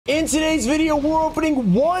In today's video, we're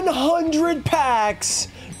opening 100 packs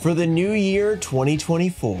for the new year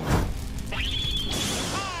 2024.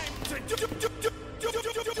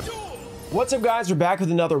 What's up, guys? We're back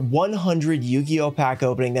with another 100 Yu-Gi-Oh pack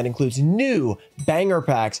opening that includes new banger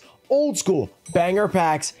packs, old school banger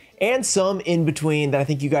packs, and some in between that I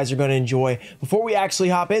think you guys are going to enjoy. Before we actually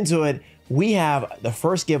hop into it, we have the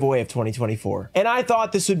first giveaway of 2024. And I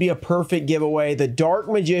thought this would be a perfect giveaway. The Dark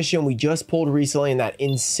Magician we just pulled recently in that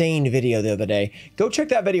insane video the other day. Go check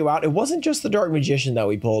that video out. It wasn't just the Dark Magician that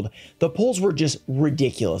we pulled. The pulls were just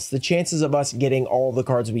ridiculous. The chances of us getting all of the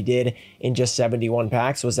cards we did in just 71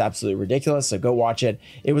 packs was absolutely ridiculous. So go watch it.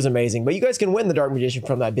 It was amazing. But you guys can win the Dark Magician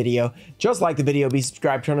from that video. Just like the video, be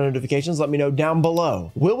subscribed, turn on notifications. Let me know down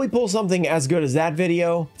below. Will we pull something as good as that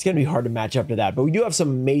video? It's going to be hard to match up to that. But we do have some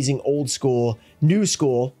amazing old school, new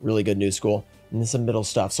school, really good new school, and some middle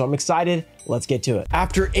stuff. So I'm excited. Let's get to it.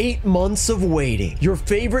 After 8 months of waiting, your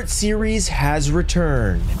favorite series has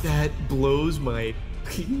returned. That blows my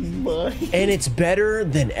mind. And it's better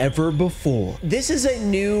than ever before. This is a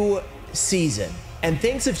new season, and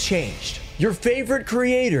things have changed. Your favorite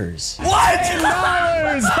creators. What?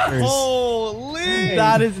 Holy!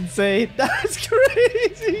 That is insane. That's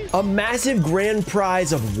crazy. A massive grand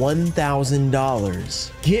prize of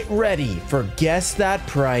 $1,000. Get ready for Guess That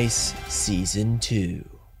Price Season 2.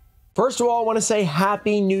 First of all, I want to say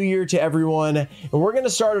Happy New Year to everyone. And we're going to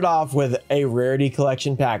start it off with a Rarity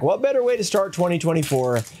Collection pack. What better way to start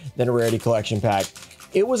 2024 than a Rarity Collection pack?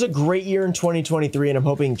 It was a great year in 2023, and I'm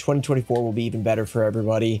hoping 2024 will be even better for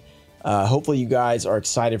everybody. Hopefully you guys are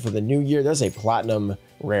excited for the new year. There's a platinum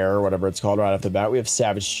rare or whatever it's called right off the bat. We have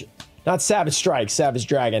not Savage Strike, Savage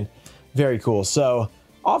Dragon. Very cool. So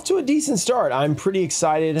off to a decent start. I'm pretty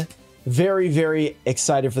excited. Very, very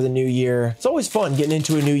excited for the new year. It's always fun getting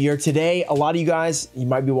into a new year. Today, a lot of you guys, you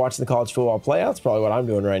might be watching the college football playoffs. Probably what I'm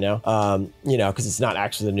doing right now. You know, because it's not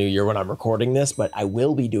actually the new year when I'm recording this, but I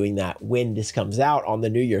will be doing that when this comes out on the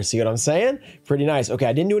new year. See what I'm saying? Pretty nice. Okay,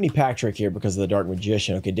 I didn't do any pack trick here because of the Dark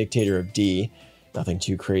Magician. Okay, Dictator of D. Nothing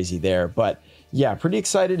too crazy there, but yeah, pretty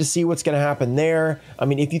excited to see what's going to happen there. I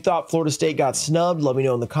mean, if you thought Florida State got snubbed, let me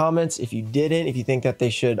know in the comments. If you didn't, if you think that they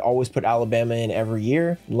should always put Alabama in every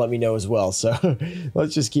year, let me know as well. So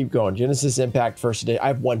let's just keep going. Genesis Impact first edition. I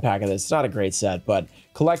have one pack of this. It's not a great set, but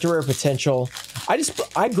collector rare potential.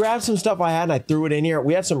 I grabbed some stuff I had and I threw it in here.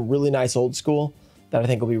 We have some really nice old school that I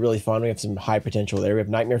think will be really fun. We have some high potential there. We have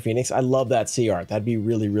Nightmare Phoenix. I love that C art. That'd be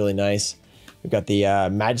really, really nice. We've got the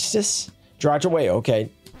Magistus. Drudge away. Okay.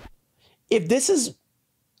 If this is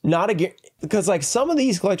not a, because like some of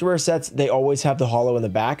these collector rare sets, they always have the hollow in the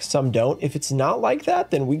back. Some don't. If it's not like that,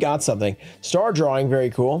 then we got something. Star drawing, very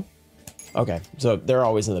cool. Okay, so they're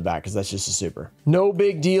always in the back because that's just a super. No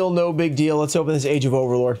big deal, no big deal. Let's open this Age of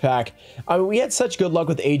Overlord pack. I mean, we had such good luck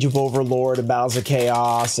with Age of Overlord and Battles of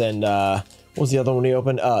Chaos, and what was the other one we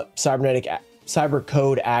opened? Cyber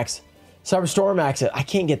Code Axe. Cyberstorm Axe. I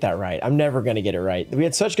can't get that right. I'm never going to get it right. We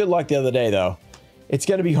had such good luck the other day, though. It's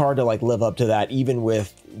going to be hard to like live up to that, even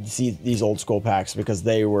with these old school packs, because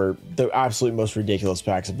they were the absolute most ridiculous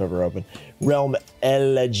packs I've ever opened. Realm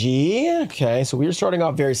Elegy. Okay, so we're starting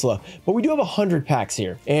off very slow, but we do have 100 packs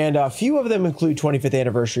here, and a few of them include 25th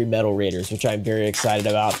anniversary Metal Raiders, which I'm very excited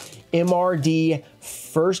about. MRD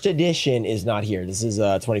first edition is not here. This is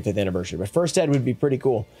 25th anniversary, but first ed would be pretty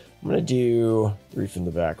cool. I'm gonna do read from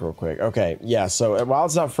the back real quick. Okay, yeah. So while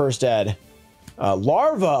it's not first ed.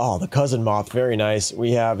 Larva, oh, the cousin moth, very nice.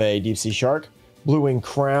 We have a deep sea shark, blue wing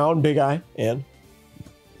crown, big eye, and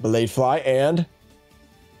blade fly, and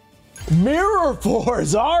Mirror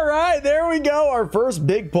Force. All right, there we go. Our first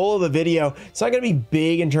big pull of the video. It's not going to be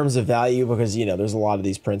big in terms of value because, you know, there's a lot of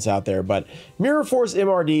these prints out there, but Mirror Force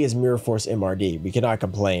MRD is Mirror Force MRD. We cannot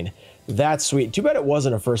complain. That's sweet. Too bad it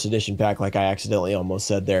wasn't a first edition pack like I accidentally almost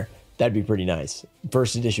said there. That'd be pretty nice.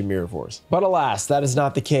 First edition Mirror Force. But alas, that is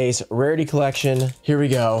not the case. Rarity Collection. Here we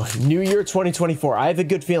go. New Year 2024. I have a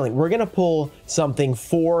good feeling we're going to pull something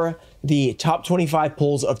for the top 25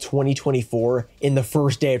 pulls of 2024 in the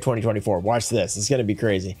first day of 2024. Watch this. It's going to be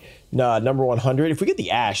crazy. Number 100. If we get the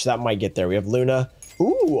Ash, that might get there. We have Luna.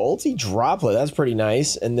 Ooh, ulti droplet. That's pretty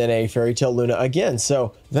nice. And then a Fairy Tale Luna again.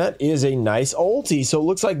 So that is a nice ulti. So it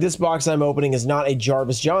looks like this box I'm opening is not a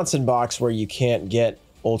Jarvis Johnson box where you can't get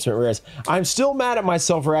ultimate rares. I'm still mad at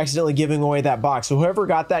myself for accidentally giving away that box. So whoever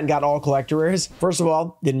got that and got all collector rares, first of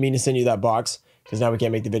all, didn't mean to send you that box because now we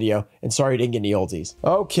can't make the video. And sorry you didn't get any ultis.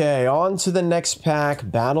 Okay, on to the next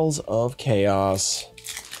pack, Battles of Chaos.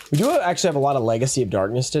 We do actually have a lot of Legacy of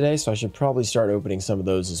Darkness today, so I should probably start opening some of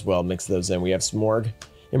those as well. Mix those in. We have Smorg.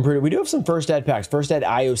 We do have some first ed packs. First ed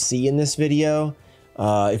IOC in this video.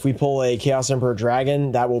 If we pull a Chaos Emperor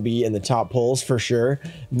Dragon, that will be in the top pulls for sure.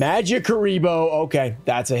 Magikaribo. Okay,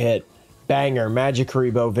 that's a hit. Banger.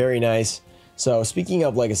 Magikaribo. Very nice. So speaking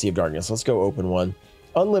of Legacy of Darkness, let's go open one.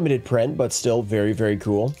 Unlimited print, but still very, very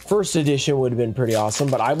cool. First edition would have been pretty awesome,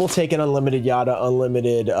 but I will take an unlimited Yada,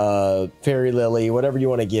 unlimited Fairy Lily, whatever you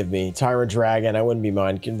want to give me. Tyrant Dragon, I wouldn't be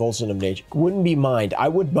mind. Convulsion of Nature, wouldn't be mind. I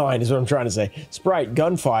would mind is what I'm trying to say. Sprite,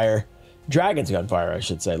 Gunfire, Dragon's Gunfire, I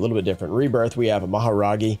should say. A little bit different. Rebirth, we have a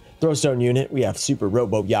Maharagi. Throwstone Unit, we have Super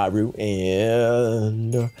Robo Yaru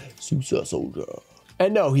and Susa Soldier.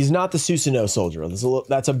 And no, he's not the Susanoo soldier.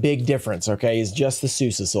 That's a big difference, okay? He's just the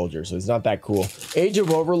Susa soldier, so he's not that cool. Age of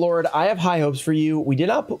Overlord, I have high hopes for you.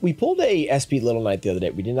 We pulled a SP Little Knight the other day.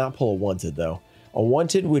 We did not pull a Wanted, though. A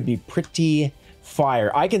Wanted would be pretty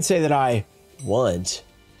fire. I can say that I want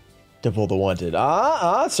to pull the Wanted.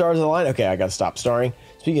 Stars of the Line. Okay, I gotta stop starring.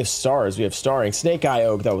 Speaking of stars, we have starring Snake Eye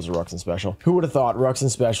Oak. That was a Ruxin special. Who would have thought Ruxin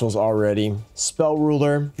specials already? Spell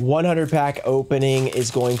Ruler. 100 pack opening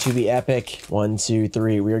is going to be epic. 1, 2,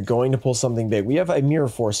 3. We are going to pull something big. We have a Mirror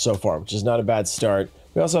Force so far, which is not a bad start.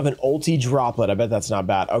 We also have an Ulti Droplet. I bet that's not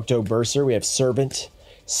bad. Octoburster. We have Servant,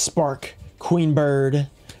 Spark, Queen Bird.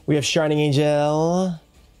 We have Shining Angel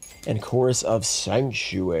and Chorus of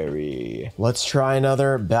Sanctuary. Let's try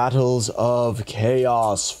another Battles of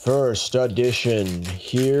Chaos first edition.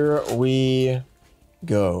 Here we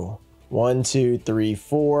go. 1, 2, 3,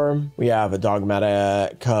 4. We have a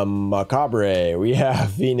Dogmatic Macabre. We have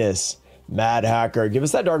Venus, Mad Hacker. Give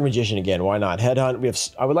us that Dark Magician again. Why not? Headhunt. We have.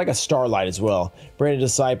 I would like a Starlight as well. Branded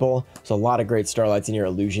Disciple. There's a lot of great Starlights in here.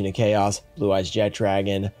 Illusion of Chaos. Blue Eyes Jet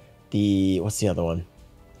Dragon. What's the other one?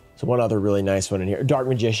 So one other really nice one in here. Dark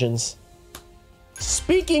Magicians.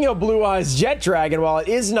 Speaking of Blue Eyes Jet Dragon, while it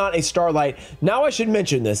is not a Starlight, now I should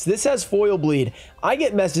mention this. This has Foil Bleed. I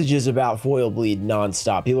get messages about Foil Bleed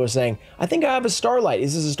nonstop. People are saying, I think I have a Starlight.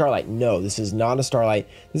 Is this a Starlight? No, this is not a Starlight.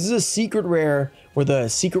 This is a secret rare where the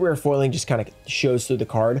secret rare foiling just kind of shows through the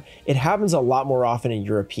card. It happens a lot more often in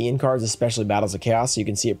European cards, especially Battles of Chaos, so you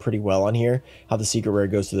can see it pretty well on here, how the secret rare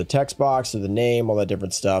goes through the text box, through the name, all that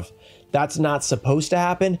different stuff. That's not supposed to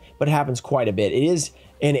happen, but it happens quite a bit. It is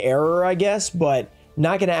an error, I guess, but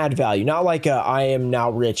not going to add value. Not like a I am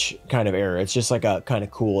now rich kind of error. It's just like a kind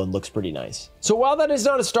of cool and looks pretty nice. So while that is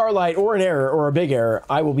not a Starlight or an error or a big error,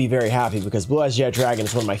 I will be very happy because Blue Eyes Jet Dragon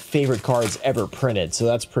is one of my favorite cards ever printed. So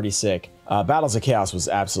that's pretty sick. Battles of Chaos was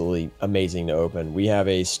absolutely amazing to open. We have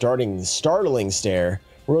a startling stare,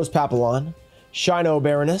 Rose Papillon, Shino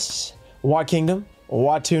Baroness, Wat Kingdom,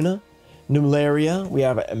 Watuna, Numelaria. We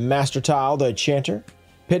have Master Tile, the Chanter,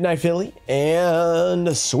 Pit Knight Philly,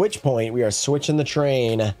 and Switch Point. We are switching the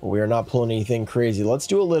train. We are not pulling anything crazy. Let's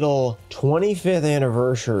do a little 25th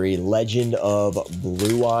anniversary Legend of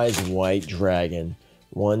Blue Eyes White Dragon.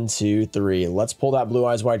 1, 2, 3. Let's pull that Blue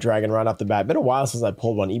Eyes White Dragon right off the bat. Been a while since I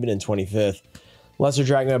pulled one, even in 25th. Lesser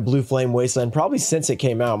Dragon, Blue Flame Wasteland, probably since it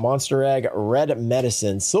came out. Monster Egg, Red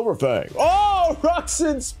Medicine, Silver Fang. Oh,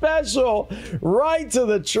 Ruxin special! Right to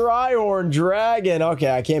the Trihorn Dragon.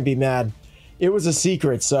 Okay, I can't be mad. It was a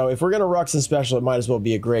secret, so if we're gonna Ruxin special, it might as well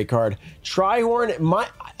be a great card. Trihorn,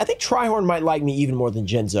 I think Trihorn might like me even more than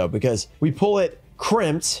Genzo because we pull it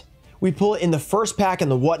crimped. We pull it in the first pack in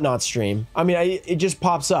the Whatnot stream. I mean, it just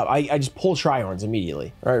pops up. I just pull Trihorns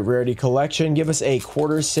immediately. All right, Rarity Collection. Give us a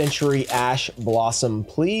Quarter Century Ash Blossom,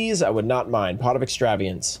 please. I would not mind. Pot of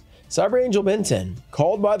Extravagance. Cyber Angel Benton.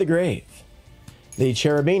 Called by the Grave. The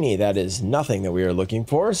Cherubini. That is nothing that we are looking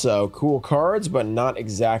for. So cool cards, but not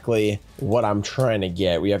exactly what I'm trying to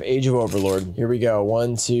get. We have Age of Overlord. Here we go.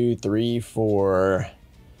 1, 2, 3, 4.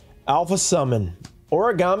 Alpha Summon.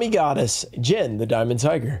 Origami Goddess. Jin, the Diamond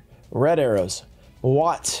Tiger. Red Arrows,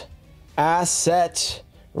 Watt, Asset,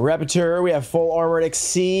 Repeteur. We have Full Armored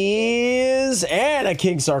Exceeds, and a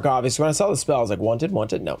King Sarcophagus. When I saw the spell, I was like, wanted?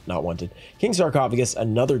 No, not wanted. King Sarcophagus,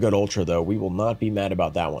 another good Ultra, though. We will not be mad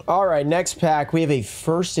about that one. All right, next pack. We have a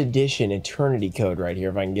first edition Eternity Code right here,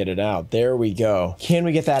 if I can get it out. There we go. Can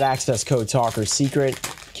we get that Access Code Talker Secret?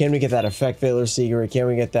 Can we get that Effect Veiler Secret? Can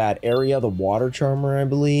we get that Area, the Water Charmer, I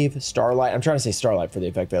believe? Starlight. I'm trying to say Starlight for the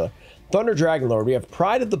Effect Veiler. Thunder Dragonlord, we have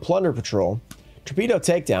Pride of the Plunder Patrol, Torpedo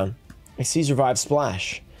Takedown, a Caesar Vibe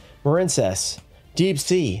Splash, Marincess, Deep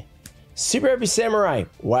Sea, Super Heavy Samurai,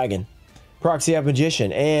 Wagon, Proxy of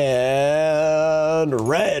Magician, and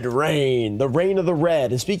Red Rain, the Reign of the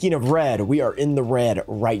Red. And speaking of red, we are in the red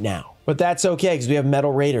right now. But that's okay, because we have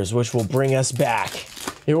Metal Raiders, which will bring us back.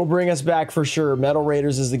 It will bring us back for sure. Metal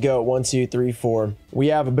Raiders is the GOAT. 1, 2, 3, 4. We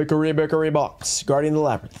have a Bickery Box, Guardian of the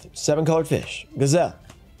Labyrinth, 7-colored fish, Gazelle,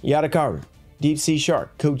 Yatakaru, Deep Sea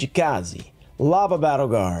Shark, Kojikazi, Lava Battle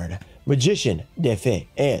Guard, Magician, Defe,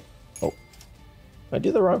 and I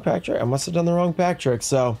do the wrong pack trick? I must have done the wrong pack trick.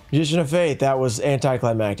 So, Magician of Faith, that was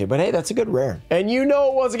anticlimactic. But hey, that's a good rare. And you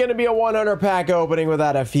know it wasn't going to be a 100 pack opening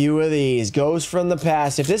without a few of these. Ghosts from the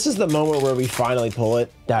past. If this is the moment where we finally pull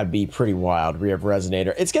it, that'd be pretty wild. We have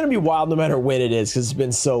Resonator. It's going to be wild no matter when it is because it's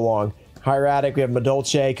been so long. Hieratic, we have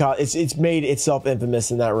Madolche. It's made itself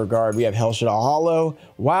infamous in that regard. We have Hellshadal Hollow.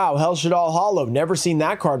 Wow, Hellshadal Hollow. Never seen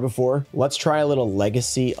that card before. Let's try a little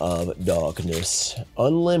Legacy of Darkness.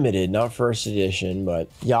 Unlimited, not first edition, but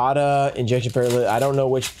Yada, Injection Fairy. I don't know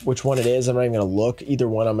which one it is. I'm not even going to look. Either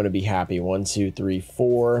one, I'm going to be happy. 1, 2, 3,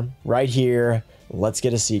 4. Right here. Let's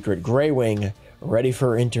get a secret. Greywing, ready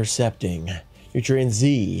for intercepting. Nutrient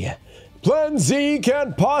Z. Plan Z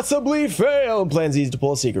can't possibly fail. Plan Z is to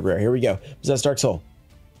pull a secret rare. Here we go. Possessed Dark Soul.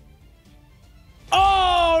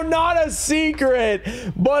 Oh, not a secret,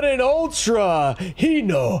 but an ultra.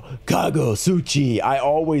 Hino Kagotsuchi. I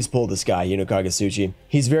always pull this guy, Hino Kagotsuchi.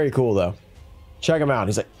 He's very cool, though. Check him out.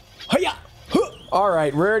 He's like, hiya. All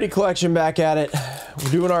right, rarity collection back at it.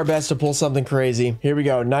 We're doing our best to pull something crazy. Here we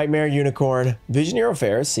go. Nightmare Unicorn. Visionary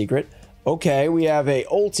Fair, secret. Okay, we have a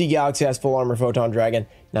Ulti Galaxy S Full Armor Photon Dragon.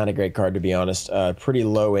 Not a great card, to be honest. Pretty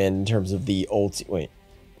low end in terms of the Ulti. Wait,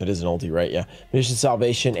 that is an Ulti, right? Yeah. Mission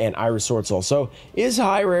Salvation and Iris Sword Soul. So, is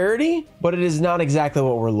high rarity, but it is not exactly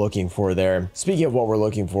what we're looking for there. Speaking of what we're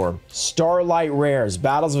looking for, Starlight Rares,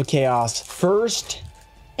 Battles of Chaos, first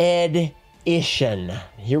edition.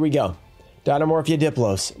 Here we go. Dynamorphia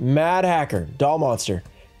Diplos, Mad Hacker, Doll Monster,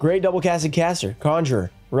 Great Double Casted Caster,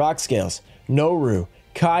 Conjurer, Rock Scales, Noru,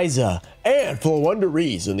 Kaiza, and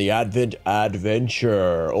Floowandereeze in the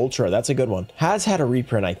Adventure Ultra. That's a good one. Has had a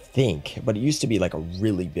reprint, I think, but it used to be like a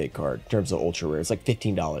really big card in terms of Ultra Rare. It's like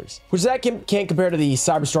 $15. Which that can't compare to the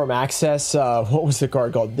Cyberstorm Access. What was the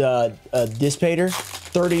card called? Dissipator.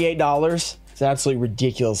 $38. It's absolutely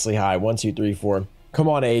ridiculously high. 1, 2, 3, 4. Come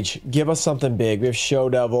on, Age. Give us something big. We have Show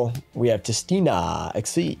Devil. We have Testina,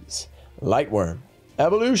 Xyz, Lightworm,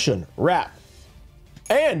 Evolution, Wrap,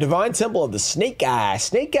 and Divine Temple of the Snake Eyes.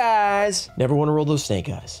 Snake Eyes. Never want to roll those Snake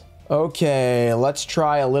Eyes. Okay, let's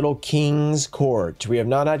try a little King's Court. We have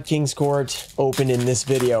not had King's Court open in this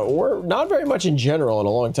video, or not very much in general in a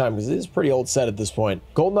long time, because it is a pretty old set at this point.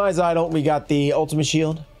 Goldeneye's Idol. We got the Ultimate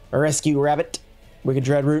Shield, a Rescue Rabbit, Wicked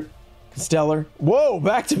Dreadroot, Stellar. Whoa,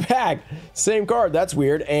 back to back. Same card. That's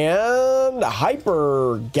weird. And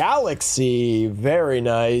Hyper Galaxy. Very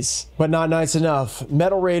nice, but not nice enough.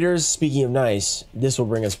 Metal Raiders. Speaking of nice, this will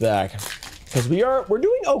bring us back because we're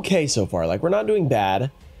doing okay so far. Like, we're not doing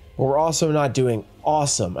bad, but we're also not doing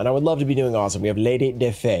awesome. And I would love to be doing awesome. We have Lady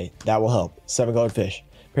de Fay. That will help. 7-colored fish.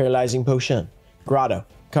 Paralyzing Potion. Grotto.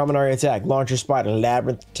 Kaminari Attack. Launcher Spider.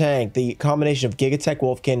 Labyrinth Tank. The combination of Gigatech,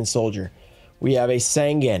 Wolf Cannon, Soldier. We have a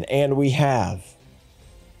Sangan, and we have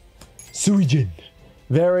Suijin.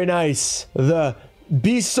 Very nice. The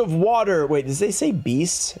Beasts of Water. Wait, does they say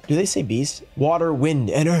beasts? Do they say beasts? Water,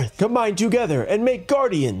 wind, and earth combine together and make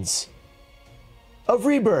guardians of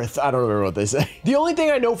rebirth. I don't remember what they say. The only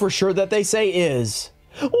thing I know for sure that they say is,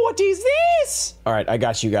 what is this? All right, I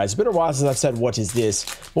got you guys. It's been a while since I've said, what is this?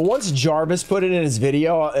 But once Jarvis put it in his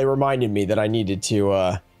video, it reminded me that I needed to,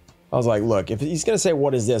 I was like, look, if he's gonna say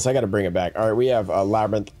what is this, I gotta bring it back. All right, we have a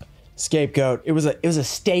Labyrinth, Scapegoat. It was a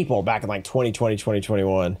staple back in like 2020,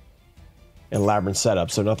 2021, and Labyrinth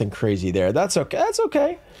setup. So nothing crazy there. That's okay. That's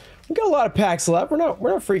okay. We got a lot of packs left. We're not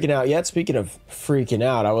freaking out yet. Speaking of freaking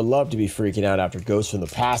out, I would love to be freaking out after Ghost from the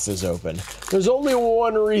Past is open. There's only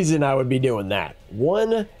one reason I would be doing that.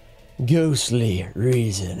 One ghostly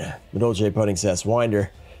reason. Madolche Pudding Cess,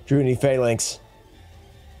 Winder, Druidity Phalanx.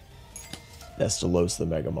 Estelos the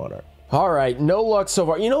Mega Monarch. All right, no luck so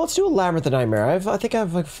far. You know, let's do a Labyrinth of Nightmare. I think I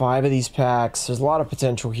have like 5 of these packs. There's a lot of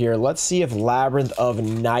potential here. Let's see if Labyrinth of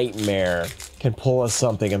Nightmare can pull us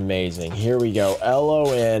something amazing. Here we go.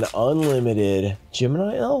 LON Unlimited.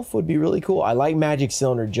 Gemini Elf would be really cool. I like Magic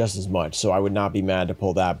Cylinder just as much, so I would not be mad to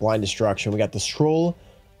pull that. Blind Destruction. We got the Scroll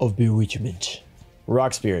of Bewitchment.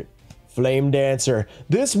 Rock Spirit. Flame Dancer.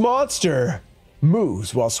 This monster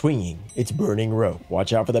moves while swinging its burning rope.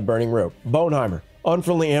 Watch out for that burning rope. Boneheimer.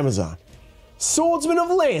 Unfriendly Amazon. Swordsman of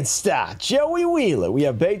Landstar. Joey Wheeler. We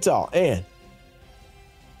have Baital and...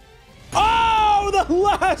 Oh, the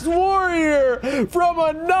Last Warrior from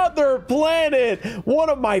another planet.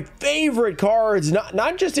 One of my favorite cards.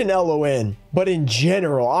 Not just in LON, but in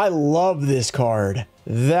general. I love this card.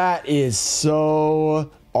 That is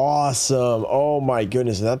so Awesome. Oh my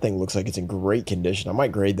goodness. That thing looks like it's in great condition. I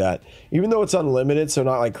might grade that, even though it's unlimited, so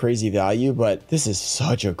not like crazy value, but this is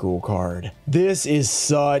such a cool card. This is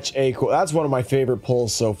such a cool, that's one of my favorite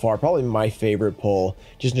pulls so far. Probably my favorite pull,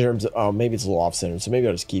 just in terms of, oh, maybe it's a little off-center, so maybe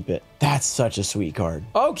I'll just keep it. That's such a sweet card.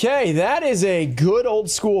 Okay, that is a good old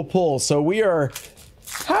school pull. So we are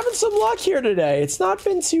having some luck here today. It's not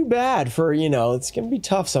been too bad for, you know, it's gonna be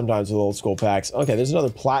tough sometimes with old school packs. Okay, there's another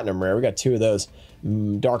platinum rare. We got 2 of those.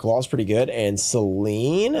 Dark Law's pretty good, and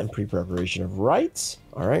Celine and pre-preparation of rights.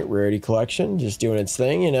 All right, rarity collection, just doing its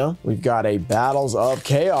thing, you know. We've got a Battles of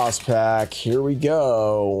Chaos pack. Here we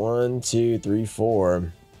go. 1, 2, 3,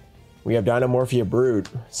 4. We have Dynamorphia Brute,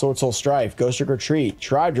 Sword Soul Strife, Ghost Trick Retreat,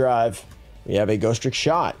 Tribe Drive. We have a Ghost Trick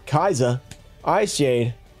Shot, Kaiza, Ice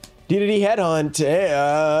Jade, DDD Headhunt,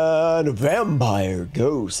 and Vampire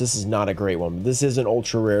Ghost. This is not a great one. This is an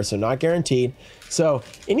ultra rare, so not guaranteed. So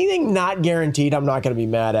anything not guaranteed, I'm not going to be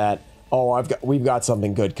mad at. Oh, we've got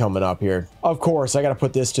something good coming up here. Of course, I got to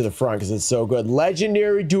put this to the front because it's so good.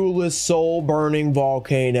 Legendary Duelist Soul Burning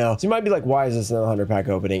Volcano. So you might be like, why is this another 100-pack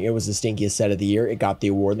opening? It was the stinkiest set of the year. It got the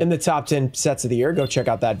award in the top 10 sets of the year. Go check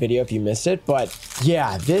out that video if you missed it. But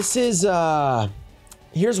yeah, this is...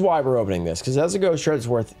 Here's why we're opening this, because as a Ghost Shred, it's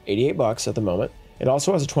worth 88 bucks at the moment. It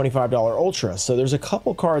also has a $25 Ultra, so there's a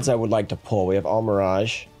couple cards I would like to pull. We have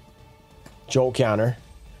Almirage, Jolt Counter,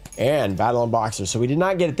 and Battle Unboxer. So we did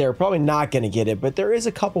not get it there. Probably not going to get it, but there is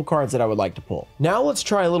a couple cards that I would like to pull. Now let's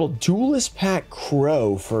try a little Duelist Pack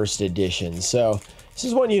Crow first edition. So this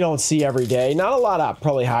is one you don't see every day. Not a lot of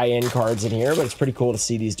probably high-end cards in here, but it's pretty cool to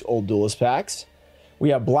see these old Duelist packs. We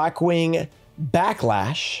have Blackwing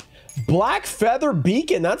Backlash, Black Feather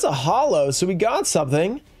Beacon. That's a holo, so we got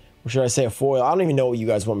something. Or should I say a foil? I don't even know what you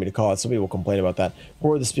guys want me to call it. Some people complain about that.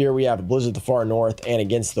 For the Spear, we have Blizzard the Far North and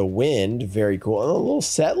Against the Wind. Very cool. And a little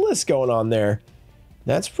set list going on there.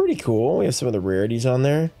 That's pretty cool. We have some of the rarities on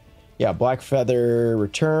there. Yeah, Black Feather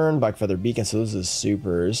Return, Black Feather Beacon. So those are the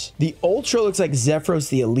supers. The Ultra looks like Zephyros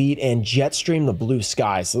the Elite and Jetstream the Blue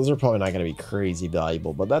Sky. So those are probably not going to be crazy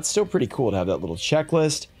valuable, but that's still pretty cool to have that little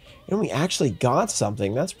checklist. And we actually got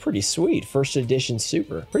something. That's pretty sweet. First edition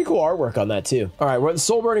super. Pretty cool artwork on that too. All right, well,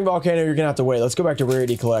 Soul Burning Volcano, you're gonna have to wait. Let's go back to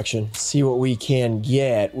Rarity Collection. See what we can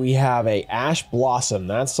get. We have a Ash Blossom.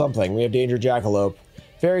 That's something. We have Danger Jackalope,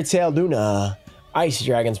 Fairy Tale Luna, Ice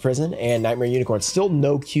Dragon's Prison, and Nightmare Unicorn. Still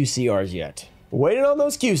no QCRs yet. Waiting on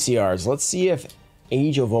those QCRs. Let's see if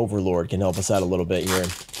Age of Overlord can help us out a little bit here.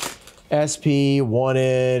 SP,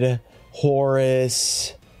 Wanted,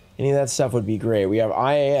 Horus. Any of that stuff would be great. We have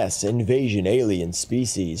IAS, Invasion, Alien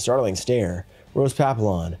Species, Startling Stare, Rose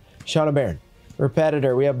Papillon, Shauna Baron,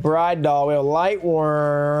 Repetitor. We have Bride Doll, we have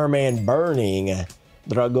Lightworm, and Burning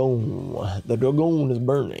Dragon. The Dragon is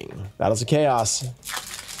burning. Battles of Chaos.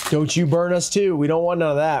 Don't you burn us too. We don't want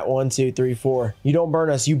none of that. 1, 2, 3, 4. You don't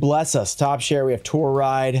burn us, you bless us. Top share, we have Tour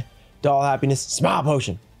Ride, Doll Happiness, Smile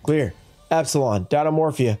Potion, Clear, Epsilon,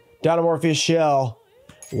 Dynamorphia, Dynamorphia Shell,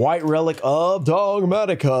 White Relic of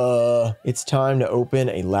Dogmatica. It's time to open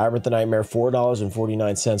a Labyrinth of Nightmare.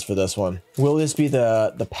 $4.49 for this one. Will this be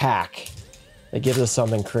the pack that gives us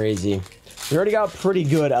something crazy? We already got pretty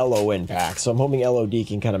good LON packs, so I'm hoping LOD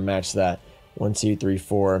can kind of match that. 1, 2, 3,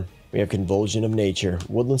 4. We have Convulsion of Nature,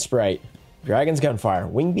 Woodland Sprite, Dragon's Gunfire,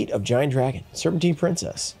 Wingbeat of Giant Dragon, Serpentine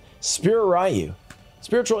Princess, Spirit Ryu,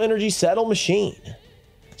 Spiritual Energy Settle Machine,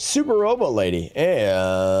 Super Robot Lady,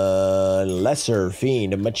 and Lesser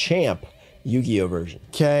Fiend, Machamp, Yu-Gi-Oh version.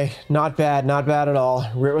 Okay, not bad at all.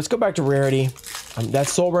 Let's go back to rarity. That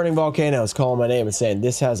Soul Burning Volcano is calling my name and saying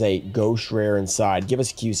this has a Ghost Rare inside. Give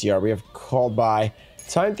us a QCR. We have Called By,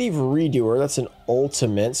 Time Thief Redoer. That's an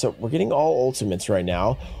ultimate, so we're getting all ultimates right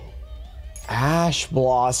now. Ash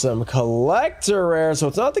Blossom Collector Rare, so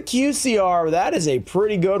it's not the QCR, but that is a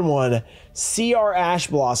pretty good one. CR Ash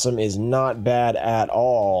Blossom is not bad at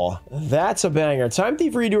all. That's a banger. Time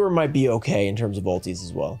Thief Redoer might be okay in terms of ultis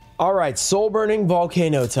as well. All right, Soul Burning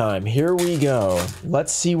Volcano time. Here we go.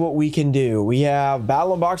 Let's see what we can do. We have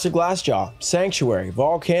Battle Unboxer Glassjaw, Sanctuary,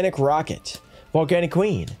 Volcanic Rocket, Volcanic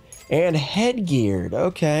Queen, and Headgeared.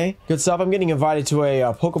 Okay, good stuff. I'm getting invited to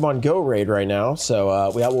a Pokemon Go raid right now,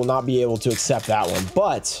 so we will not be able to accept that one.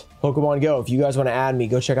 But Pokemon Go, if you guys want to add me,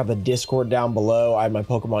 go check out the Discord down below. I have my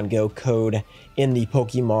Pokemon Go code in the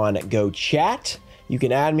Pokemon Go chat. You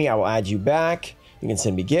can add me. I will add you back. You can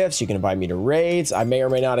send me gifts. You can invite me to raids. I may or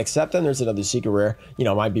may not accept them. There's another secret rare. You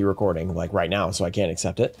know, I might be recording like right now, so I can't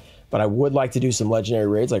accept it. But I would like to do some legendary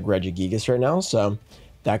raids like Regigigas right now, so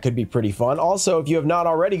that could be pretty fun. Also, if you have not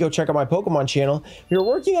already, go check out my Pokemon channel. We're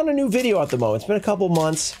working on a new video at the moment. It's been a couple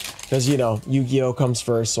months. because, you know, Yu-Gi-Oh comes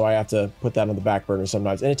first, so I have to put that on the back burner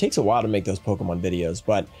sometimes. And it takes a while to make those Pokemon videos,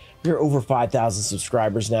 but we're over 5,000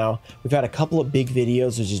 subscribers now. We've had a couple of big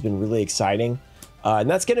videos, which has been really exciting. And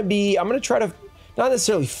that's going to be, I'm going to try to not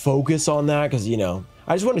necessarily focus on that because, you know,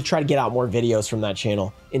 I just want to try to get out more videos from that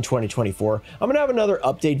channel in 2024. I'm going to have another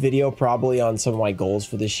update video probably on some of my goals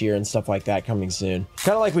for this year and stuff like that coming soon.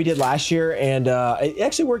 Kind of like we did last year, and it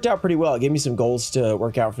actually worked out pretty well. It gave me some goals to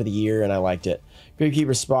work out for the year, and I liked it.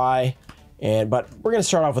 Gravekeeper Spy, but we're going to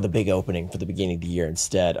start off with a big opening for the beginning of the year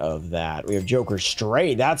instead of that. We have Joker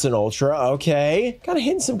Straight. That's an Ultra. Okay. Kind of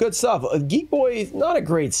hitting some good stuff. Geek Boy, not a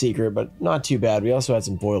great secret, but not too bad. We also had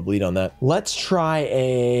some Foil Bleed on that. Let's try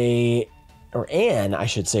I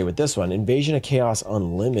should say with this one, Invasion of Chaos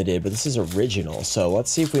Unlimited, but this is original. So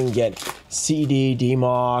let's see if we can get CD,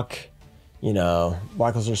 DMOC, you know,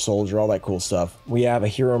 Black Luster Soldier, all that cool stuff. We have a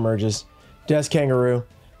Hero Emerges, Death Kangaroo,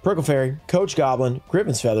 Prickle Fairy, Coach Goblin,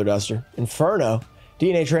 Griffin's Feather Duster, Inferno,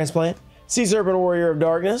 DNA Transplant, Sea Serpent Warrior of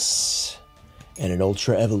Darkness, and an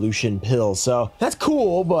Ultra Evolution Pill. So that's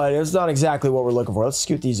cool, but it's not exactly what we're looking for. Let's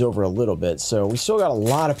scoot these over a little bit. So we still got a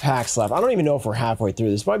lot of packs left. I don't even know if we're halfway through.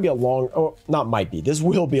 This might be a long, oh, not might be. This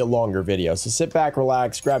will be a longer video. So sit back,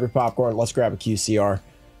 relax, grab your popcorn. Let's grab a QCR.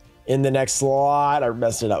 In the next slot, I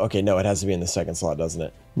messed it up. Okay, no, it has to be in the second slot, doesn't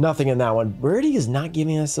it? Nothing in that one. Rarity is not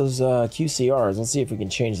giving us those QCRs. Let's see if we can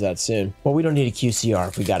change that soon. Well, we don't need a QCR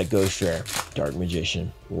if we got a Ghost Rare. Dark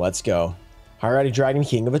Magician. Let's go. Hieratic Dragon,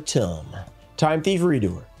 King of Atum. Time Thief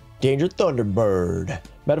Redoer, Danger Thunderbird,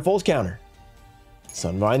 Metaphors Counter,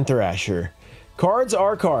 Sunvine Thrasher. Cards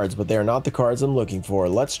are cards, but they are not the cards I'm looking for.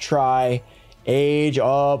 Let's try Age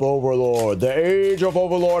of Overlord. The Age of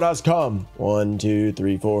Overlord has come. 1, 2,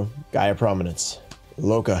 3, 4. Gaia Prominence,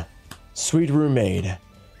 Loka, Sweet Roommate,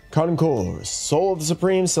 Concourse, Soul of the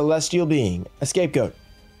Supreme Celestial Being, a Scapegoat,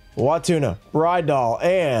 Watuna, Bride Doll,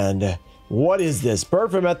 and what is this?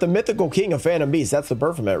 Baphomet, the mythical king of Phantom Beasts. That's the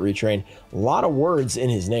Baphomet retrain. A lot of words in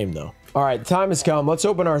his name, though. All right, time has come. Let's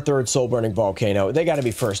open our third Soul Burning Volcano. They got to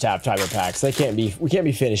be first half timer packs. We can't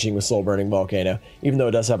be finishing with Soul Burning Volcano, even though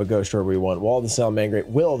it does have a Ghost Rare we want. Wall of the Salamangreat,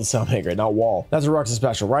 Will of the Salamangreat, not Wall. That's a Ruxin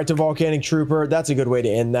special. Right to Volcanic Trooper. That's a good way to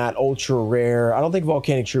end that. Ultra rare. I don't think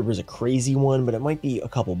Volcanic Trooper is a crazy one, but it might be a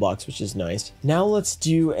couple bucks, which is nice. Now let's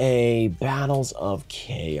do a Battles of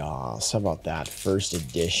Chaos. How about that? First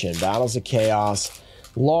edition. Battles of Chaos.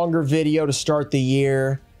 Longer video to start the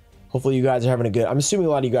year. Hopefully you guys are having a good, I'm assuming a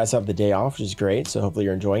lot of you guys have the day off, which is great. So hopefully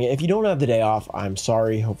you're enjoying it. If you don't have the day off, I'm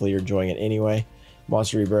sorry. Hopefully you're enjoying it anyway.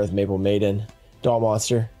 Monster Rebirth, Maple Maiden, Doll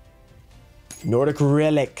Monster, Nordic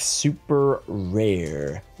Relic, super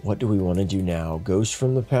rare. What do we want to do now? Ghost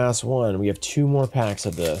from the Past 1. We have 2 more packs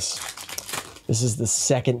of this. This is the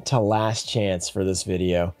second to last chance for this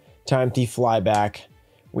video. Time Thief Flyback.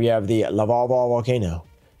 We have the Laval Volcano,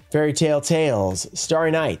 Fairy Tale Tales,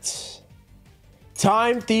 Starry Night,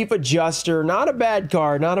 Time Thief Adjuster. Not a bad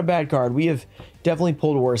card, not a bad card. We have definitely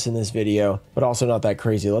pulled worse in this video, but also not that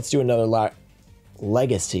crazy. Let's do another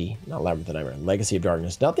Legacy, not Labyrinth of Nightmare, Legacy of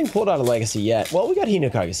Darkness. Nothing pulled out of Legacy yet. Well, we got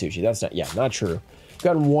Hino Kagasuchi. That's not, yeah, not true. We've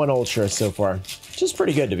gotten 1 Ultra so far, which is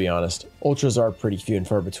pretty good, to be honest. Ultras are pretty few and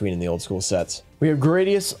far between in the old school sets. We have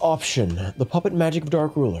Gradius Option, the Puppet Magic of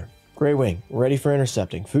Dark Ruler, Grey Wing, Ready for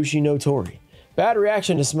Intercepting, Fushi no Tori, Bad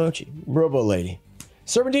Reaction to Smochi, Robo Lady,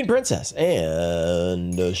 Serpentine Princess,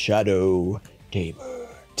 and the Shadow Tamer.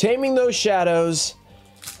 Taming those shadows.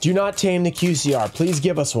 Do not tame the QCR. Please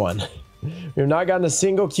give us one. We have not gotten a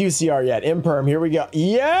single QCR yet. Imperm, here we go.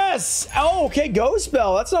 Yes! Oh, okay, Ghost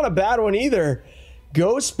Bell. That's not a bad one either.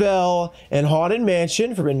 Ghost Bell and Haunted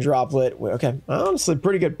Mansion, Forbidden Droplet. Okay, honestly,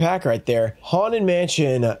 pretty good pack right there. Haunted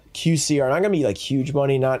Mansion QCR. Not gonna be like huge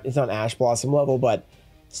money. It's not Ash Blossom level, but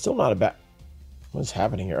still not a bad. What's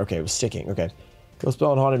happening here? Okay, it was sticking. Okay. Ghost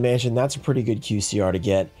Bell and Haunted Mansion, that's a pretty good QCR to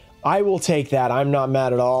get. I will take that. I'm not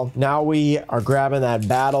mad at all. Now we are grabbing that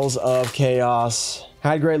Battles of Chaos.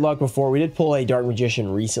 Had great luck before. We did pull a Dark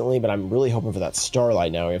Magician recently, but I'm really hoping for that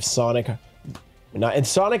Starlight now. We have Sonic. And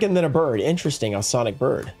Sonic and then a bird. Interesting how Sonic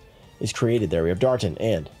Bird is created there. We have Darton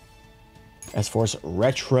and S-Force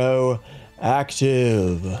Retro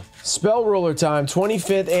Active. Spell Roller time,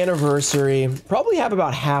 25th anniversary. Probably have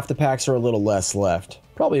about half the packs or a little less left.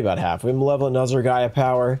 Probably about half. We have Malevolent Nuzzler, Gaia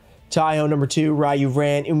Power, Taiho number 2, Ryu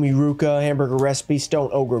Ran, Umiruka, Hamburger Recipe, Stone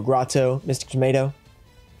Ogre Grotto, Mystic Tomato,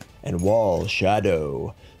 and Wall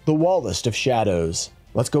Shadow. The Wallist of Shadows.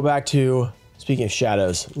 Let's go back to, speaking of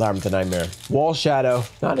shadows, Labyrinth of Nightmare. Wall Shadow,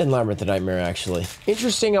 not in Labyrinth of Nightmare actually.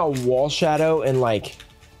 Interesting how Wall Shadow and like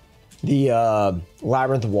the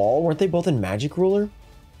Labyrinth Wall, weren't they both in Magic Ruler?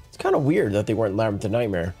 It's kind of weird that they weren't in Labyrinth of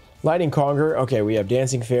Nightmare. Lightning Conger, okay, we have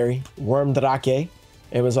Dancing Fairy, Worm Drake,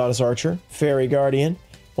 Amazoness Archer, Fairy Guardian.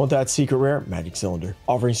 Want that secret rare? Magic Cylinder.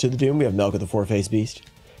 Offerings to the Doom, we have Melk of the Four-Faced Beast.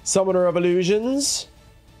 Summoner of Illusions.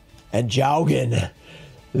 And Jowgen,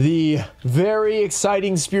 the very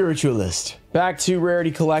exciting spiritualist. Back to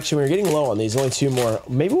Rarity Collection. We're getting low on these, only 2 more.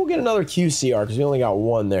 Maybe we'll get another QCR because we only got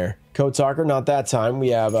 1 there. Code Talker, not that time. We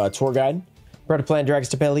have Tour Guide, Bread Plant Dragons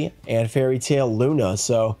Tapelia, and Fairy Tale Luna.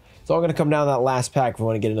 So it's all going to come down to that last pack if we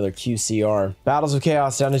want to get another QCR. Battles of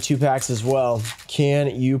Chaos down to 2 packs as well.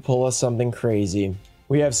 Can you pull us something crazy?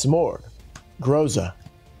 We have Smorg, Groza,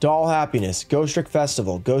 Doll Happiness, Ghost Trick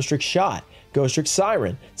Festival, Ghost Trick Shot, Ghost Trick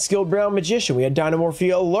Siren, Skilled Brown Magician. We had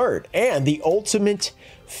Dynamorphia Alert, and the Ultimate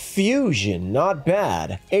Fusion. Not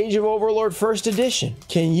bad. Age of Overlord First Edition.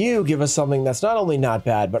 Can you give us something that's not only not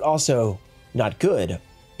bad, but also not good?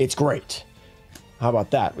 It's great. How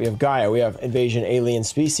about that? We have Gaia, we have Invasion Alien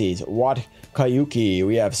Species, Wat Kayuki,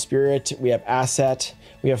 we have Spirit, we have Asset,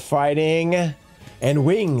 we have Fighting, and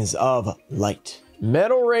Wings of Light.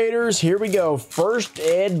 Metal Raiders, here we go. First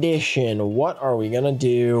edition. What are we gonna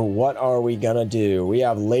do? What are we gonna do? We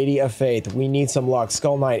have Lady of Faith. We need some luck.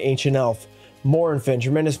 Skull Knight, Ancient Elf, Morinfin,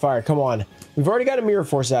 Tremendous Fire. Come on. We've already got a Mirror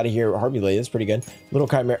Force out of here. Harpy Lady, that's pretty good. Little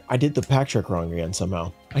Chimera. I did the pack trick wrong again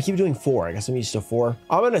somehow. I keep doing 4. I guess I'm used to 4.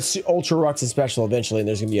 I'm gonna Ultra Rux a special eventually, and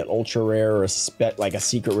there's gonna be an Ultra Rare or like a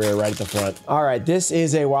Secret Rare right at the front. All right, this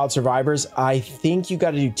is a Wild Survivors. I think you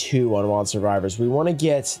got to do 2 on Wild Survivors. We want to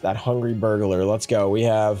get that Hungry Burglar. Let's go. We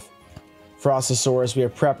have Frostosaurus. We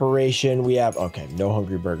have Preparation. We have, okay, no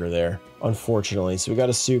Hungry Burger there, unfortunately. So we got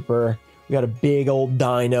a Super. We got a big old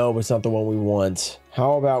dino, but it's not the one we want.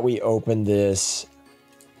 How about we open this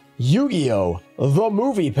Yu-Gi-Oh! The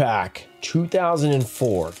Movie Pack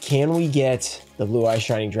 2004. Can we get the Blue Eye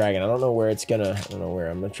Shining Dragon? I don't know where it's gonna, I don't know where.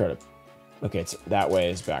 I'm gonna try to, okay, it's that way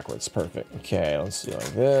is backwards. Perfect. Okay, let's do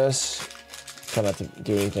like this. Try not to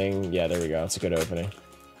do anything. Yeah, there we go. That's a good opening.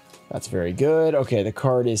 That's very good. Okay, the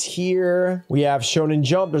card is here. We have Shonen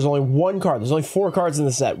Jump. There's only 1 card. There's only 4 cards in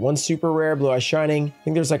the set. 1 super rare, Blue Eye Shining. I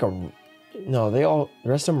think there's like a, no, the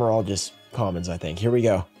rest of them are all just commons, I think. Here we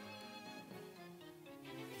go.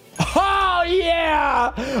 Oh,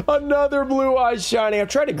 yeah! Another Blue Eye Shining. I've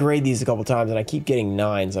tried to grade these a couple times, and I keep getting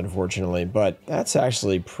 9s, unfortunately, but that's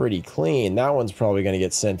actually pretty clean. That one's probably going to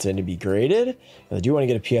get sent in to be graded. I do want to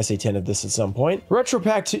get a PSA 10 of this at some point. Retro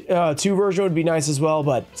Pack 2 version would be nice as well,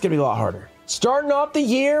 but it's going to be a lot harder. Starting off the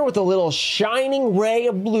year with a little shining ray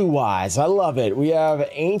of blue eyes. I love it. We have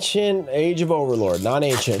Ancient Age of Overlord, not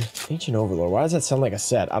Ancient. Ancient Overlord. Why does that sound like a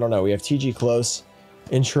set? I don't know. We have TG Close,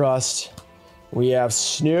 Entrust. We have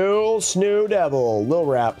Snoo Devil, Lil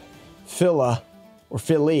Rap, Phila, or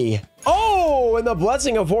Philly. Oh, and the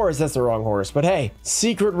Blessing of Horus. That's the wrong horse. But hey,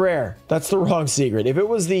 Secret Rare. That's the wrong secret. If it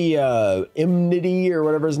was the Imnity or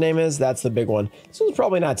whatever his name is, that's the big one. This one's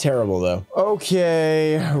probably not terrible, though.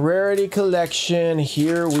 Okay, Rarity Collection.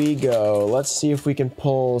 Here we go. Let's see if we can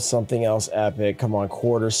pull something else epic. Come on,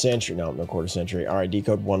 Quarter Century. No, no Quarter Century. All right,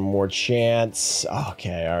 Decode, one more chance.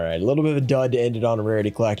 Okay, all right. A little bit of a dud to end it on a Rarity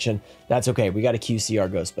Collection. That's okay. We got a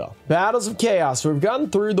QCR Ghost Bell. Battles of Chaos. So we've gotten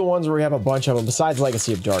through the ones where we have a bunch of them, besides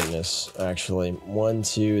Legacy of Darkness, actually. 1,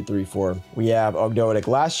 2, 3, 4. We have Ogdoadic.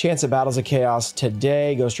 Last Chance at Battles of Chaos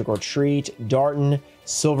today. Ghost Trick or Treat. Darton.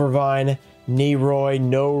 Silvervine. Neroy.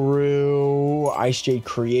 Noru. Ice Jade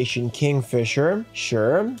Creation. Kingfisher.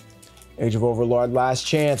 Sure. Age of Overlord. Last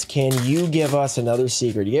Chance. Can you give us another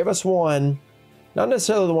secret? You gave us 1. Not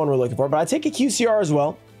necessarily the one we're looking for, but I take a QCR as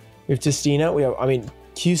well. We have Tistina. We have, I mean,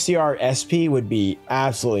 QCR SP would be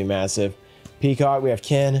absolutely massive. Peacock, we have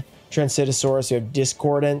Ken, Transcitosaurus, we have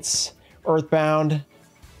Discordance, Earthbound,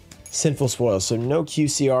 Sinful Spoils. So no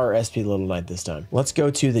QCR SP Little Knight this time. Let's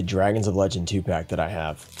go to the Dragons of Legend 2-pack that I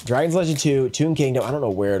have. Dragons Legend 2, Toon Kingdom. I don't know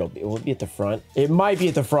where it'll be. Will it be at the front? It might be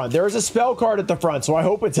at the front. There is a spell card at the front, so I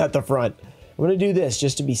hope it's at the front. I'm going to do this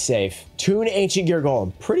just to be safe. Toon Ancient Gear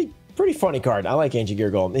Golem. Pretty funny card. I like Ancient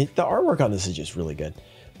Gear Golem. The artwork on this is just really good.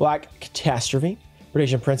 Black Catastrophe.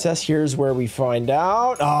 Predation Princess, here's where we find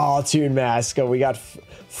out. Oh, Toon Mask. Oh, we got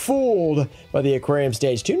fooled by the aquarium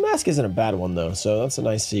stage. Toon Mask isn't a bad one, though, so that's a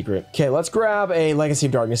nice secret. Okay, let's grab a Legacy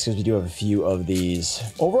of Darkness because we do have a few of these.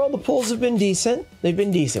 Overall, the pulls have been decent. They've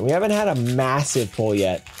been decent. We haven't had a massive pull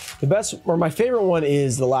yet. The best, or my favorite one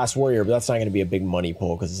is The Last Warrior, but that's not going to be a big money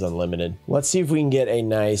pull because it's unlimited. Let's see if we can get a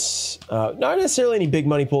nice, not necessarily any big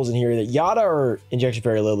money pulls in here. That Yada or Injection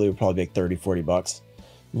Fairy Lily would probably be like 30, 40 bucks.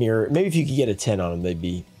 Mirror, maybe if you could get a 10 on them, they'd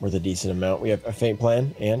be worth a decent amount. We have a Faint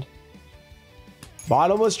Plan and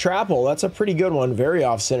Bottomless trap hole. That's a pretty good one. Very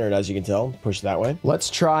off-centered, as you can tell. Push that way. Let's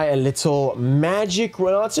try a little magic.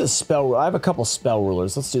 Well, let's just spell ruler. I have a couple spell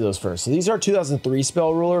rulers. Let's do those first. So these are 2003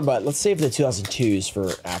 spell ruler, but let's save the 2002s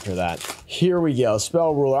for after that. Here we go.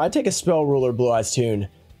 Spell ruler. I take a spell ruler Blue Eyes Toon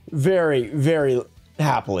very, very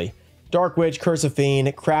happily. Dark Witch, Curse of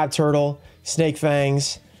Fiend, Crab Turtle, Snake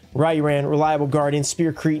Fangs, Rairan, Reliable Guardian,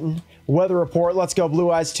 Spear Cretin, Weather Report. Let's go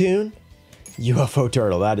Blue Eyes Toon. UFO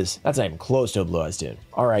Turtle, that's not even close to a Blue Eyes Toon.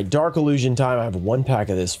 All right, Dark Illusion time. I have one pack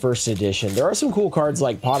of this first edition. There are some cool cards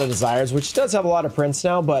like Pot of Desires, which does have a lot of prints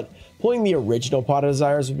now, but pulling the original Pot of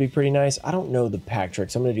Desires would be pretty nice. I don't know the pack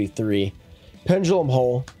tricks. I'm going to do 3. Pendulum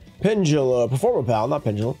Hole, Performer Pal, not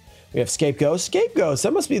Pendulum. We have Scapegoat.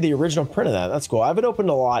 That must be the original print of that. That's cool. I haven't opened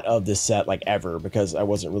a lot of this set, like, ever, because I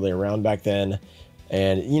wasn't really around back then.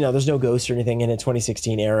 And, you know, there's no ghost or anything in it,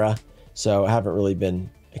 2016 era, so I haven't really been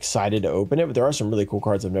excited to open it, but there are some really cool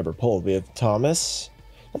cards I've never pulled. We have Thomas.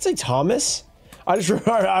 Let's say Thomas. I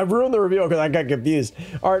ruined the reveal because I got confused.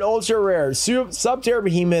 All right, ultra rare. Subterra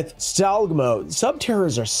Behemoth, Stalgmo.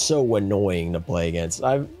 Subterras are so annoying to play against.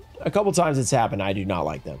 A couple times it's happened. I do not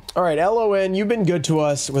like them. All right, LON, you've been good to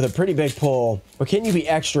us with a pretty big pull, but can you be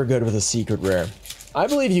extra good with a secret rare? I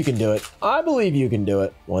believe you can do it. I believe you can do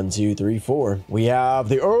it. 1, 2, 3, 4. We have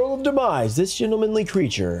the Earl of Demise. This gentlemanly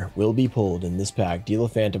creature will be pulled in this pack. Deal a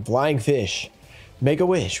Phantom, Flying Fish, Make a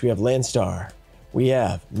Wish. We have Landstar. We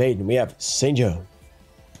have Maiden. We have St. Joan.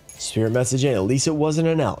 Spirit Message in. At least it wasn't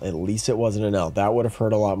an L. At least it wasn't an L. That would have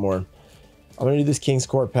hurt a lot more. I'm going to do this King's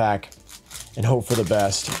Court pack and hope for the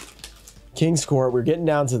best. King's Court, we're getting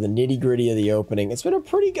down to the nitty-gritty of the opening. It's been a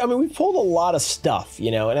pretty... I mean, we've pulled a lot of stuff, you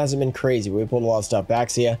know. It hasn't been crazy. We pulled a lot of stuff.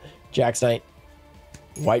 Baxia, Jack's Knight,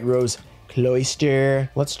 White Rose, Cloister.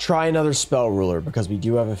 Let's try another Spell Ruler because we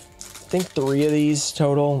do have, I think, 3 of these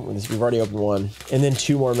total. We've already opened 1. And then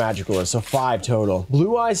 2 more Magic Rulers, so 5 total.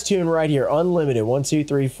 Blue Eyes Toon right here, unlimited. 1, 2,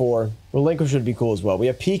 3, 4. Relinquish would be cool as well. We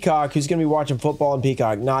have Peacock, who's going to be watching football in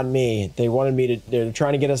Peacock, not me. They wanted me to... They're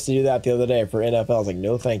trying to get us to do that the other day for NFL. I was like,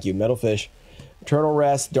 no, thank you. Metal Fish, Eternal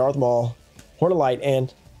Rest, Darth Maul, Horn of Light,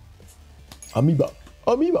 and Amoeba.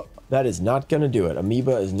 Amoeba. That is not going to do it.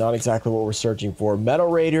 Amoeba is not exactly what we're searching for.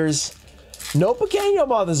 Metal Raiders. No Pequeño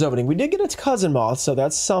Moth is opening. We did get its cousin moth, so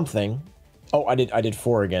that's something. Oh, I did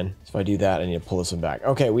 4 again. So if I do that, I need to pull this one back.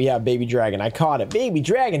 Okay, we have Baby Dragon. I caught it. Baby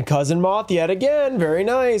Dragon, cousin moth yet again. Very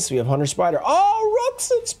nice. We have Hunter Spider. Oh,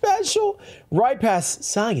 Ruxin special. Right past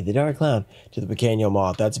Sagi, the Dark Clown, to the Pequeño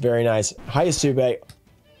Moth. That's very nice. Hayasube.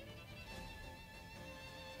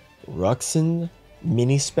 Ruxin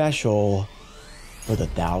mini special for the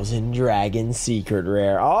Thousand Dragon secret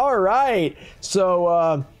rare. All right.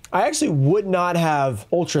 So, I actually would not have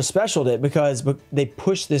ultra specialed it because they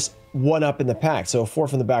pushed this one up in the pack, so a 4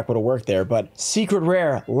 from the back would have worked there. But secret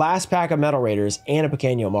rare, last pack of Metal Raiders and a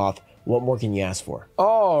Pequeño Moth. What more can you ask for?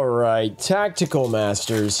 All right, Tactical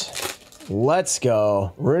Masters. Let's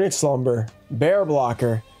go. Runic Slumber, Bear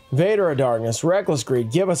Blocker, Vader of Darkness, Reckless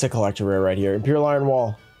Greed. Give us a collector rare right here. Imperial Iron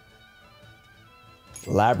Wall.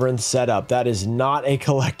 Labyrinth Setup. That is not a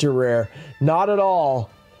collector rare. Not at all.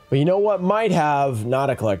 But you know what might have not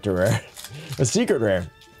a collector rare? A secret rare.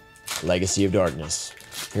 Legacy of Darkness.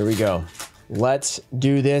 Here we go. Let's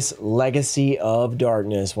do this Legacy of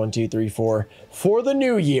Darkness. 1, 2, 3, 4. For the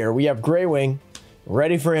new year, we have Grey Wing,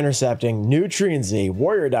 Ready for Intercepting, Nutrient Z,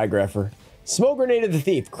 Warrior Digrapher, Smoke Grenade of the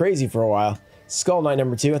Thief, crazy for a while, Skull Knight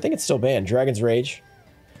 #2, I think it's still banned, Dragon's Rage,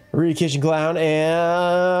 Rudy Kitchen Clown,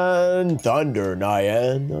 and Thunder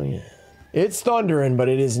Nyan. Oh yeah. It's thundering, but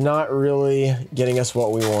it is not really getting us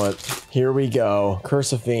what we want. Here we go.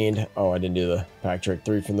 Curse of Fiend. Oh, I didn't do the pack trick.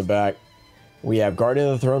 3 from the back. We have Guardian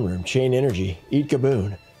of the Throne Room, Chain Energy, Eat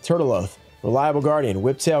Gaboon, Turtle Oath, Reliable Guardian,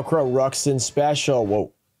 Whiptail Crow, Ruxin Special.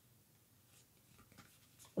 Whoa.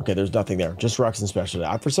 Okay, there's nothing there. Just Ruxin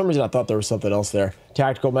Special. For some reason, I thought there was something else there.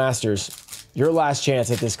 Tactical Masters. Your last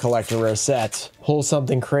chance at this collector rare set. Pull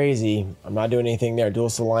something crazy. I'm not doing anything there.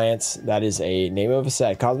 Duelist Alliance. That is a name of a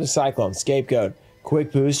set. Cosmic Cyclone. Scapegoat.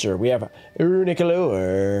 Quick Booster. We have Runic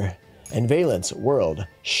Allure. And Valence World.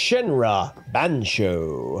 Shinra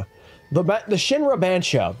Bansho. The Shinra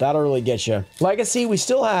Bansho. That'll really get you. Legacy. We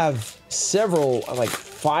still have several, like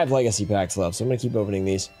 5 Legacy packs left. So I'm going to keep opening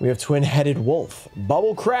these. We have Twin-Headed Wolf.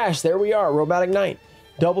 Bubble Crash. There we are. Robotic Knight.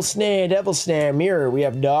 Double Snare, Devil Snare, Mirror. We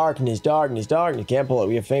have Darkness, Darkness, Darkness. Can't pull it.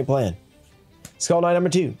 We have Faint Plan. Skull Knight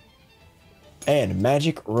 #2. And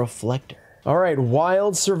Magic Reflector. All right,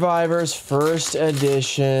 Wild Survivors, first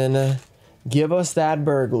edition. Give us that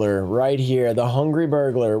burglar right here. The Hungry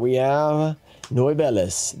Burglar. We have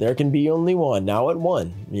Noivelis. There can be only one. Now at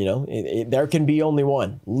one. You know, there can be only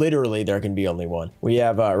one. Literally, there can be only one. We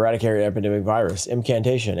have Eradicated Epidemic Virus,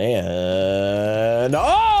 Incantation, and...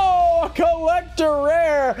 Oh! A collector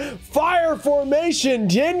rare! Fire Formation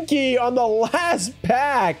Dinky on the last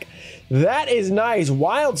pack! That is nice.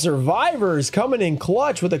 Wild Survivors coming in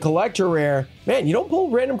clutch with a collector rare. Man, you don't pull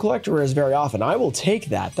random collector rares very often. I will take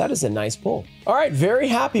that. That is a nice pull. All right, very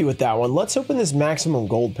happy with that one. Let's open this Maximum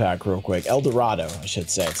Gold pack real quick. El Dorado, I should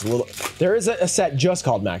say. It's a little... There is a set just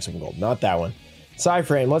called Maximum Gold, not that one.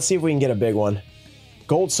 Psyframe, let's see if we can get a big one.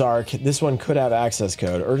 Gold Sark, this one could have access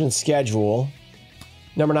code. Urgent Schedule,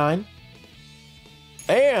 number 9.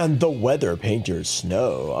 And the Weather Painter's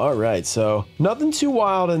Snow. All right, so nothing too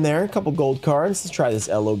wild in there. A couple gold cards. Let's try this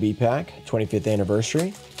LOB pack, 25th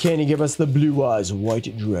anniversary. Can you give us the Blue Eyes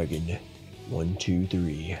White Dragon? 1, 2,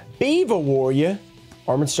 3. Beaver Warrior,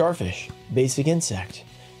 Armored Starfish, Basic Insect,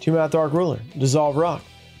 Two-Mouth Dark Ruler, Dissolve Rock,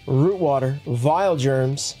 Root Water, Vile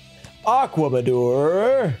Germs,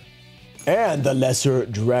 Aquamador, and the Lesser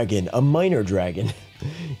Dragon, a minor dragon.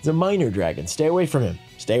 It's a minor dragon. Stay away from him.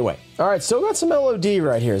 Stay away. All right, still got some LOD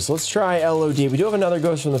right here, so let's try LOD. We do have another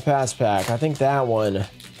Ghost from the Past pack. I think that one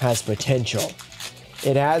has potential.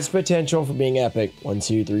 It has potential for being epic. 1,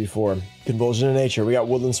 2, 3, 4. Convulsion of Nature. We got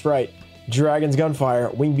Woodland Sprite, Dragon's Gunfire,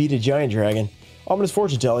 Wing-Beated Giant Dragon, Ominous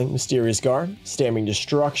Fortune Telling, Mysterious Guard, Stamming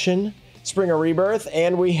Destruction, Springer Rebirth,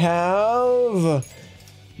 and we have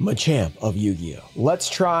Machamp of Yu-Gi-Oh! Let's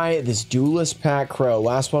try this Duelist Pack Crow.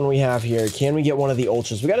 Last one we have here. Can we get one of the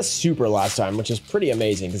Ultras? We got a Super last time, which is pretty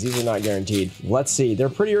amazing because these are not guaranteed. Let's see. They're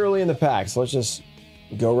pretty early in the pack, so let's just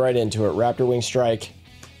go right into it. Raptor Wing Strike,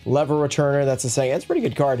 Lever Returner. That's a saying. That's a pretty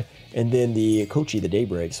good card. And then the Kochi, the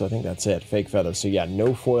Daybreak. So I think that's it. Fake Feather. So yeah,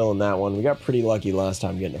 no foil in that one. We got pretty lucky last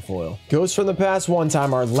time getting a foil. Ghost from the Past one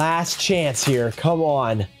time. Our last chance here. Come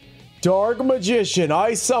on. Dark Magician,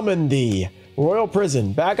 I summon thee. Royal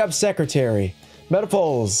Prison, Backup Secretary,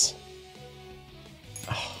 Metaphors.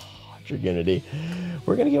 Oh, Dragonity.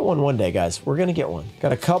 We're going to get one day, guys. We're going to get one.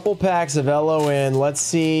 Got a couple packs of LON. Let's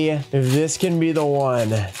see if this can be the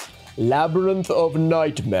one. Labyrinth of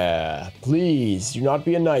Nightmare. Please, do not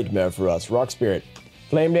be a nightmare for us. Rock Spirit.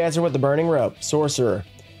 Flame Dancer with the Burning Rope. Sorcerer.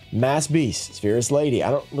 Mass Beast. Spherus Lady.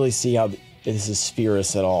 I don't really see how this is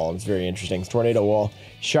Spherus at all. It's very interesting. Tornado Wall.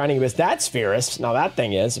 Shining Abyss. That's Spherus. Now that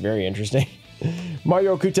thing is very interesting.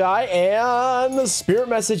 Mario Kutai and the Spirit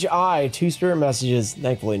Message I. 2 Spirit Messages.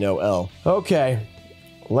 Thankfully, no L. Okay.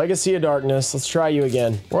 Legacy of Darkness. Let's try you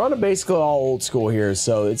again. We're on a basically all old school here,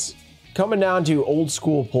 so it's coming down to old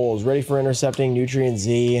school pulls. Ready for Intercepting, Nutrient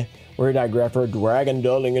Z, Weird Eye Grepper, Dragon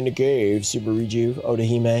Dulling in the Cave, Super Rejuve,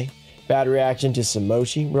 Odahime, Bad Reaction to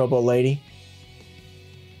Samochi, Robo Lady,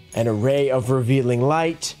 an Array of Revealing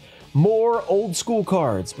Light. More old school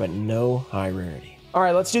cards, but no high rarity. All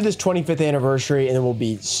right, let's do this 25th anniversary, and then we'll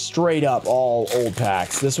be straight up all old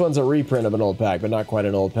packs. This one's a reprint of an old pack, but not quite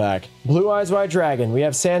an old pack. Blue Eyes White Dragon. We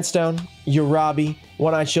have Sandstone, Urabi,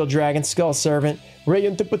 One-Eyed Shield Dragon, Skull Servant,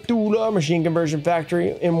 Radiant Tipatula, Machine Conversion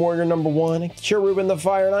Factory, M Warrior number 1, Cherubin the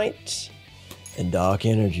Fire Knight, and Dark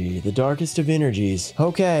Energy, the darkest of energies.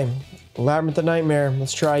 Okay, Labyrinth of Nightmare.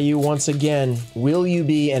 Let's try you once again. Will you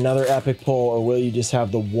be another epic pull, or will you just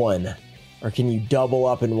have the one? Or can you double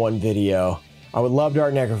up in one video? I would love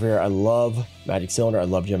Dark Necrophore. I love Magic Cylinder. I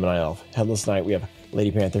love Gemini Elf. Headless Knight. We have Lady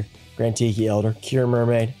Panther, Grand Tiki Elder, Cure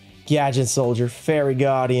Mermaid, Gadget Soldier, Fairy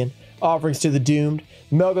Guardian, Offerings to the Doomed,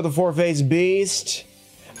 Melga the Four-Faced Beast,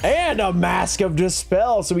 and a Mask of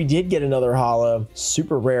Dispel. So we did get another holo.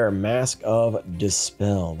 Super rare Mask of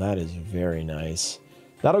Dispel. That is very nice.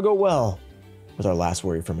 That'll go well with our last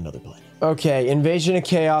warrior from another planet. Okay, Invasion of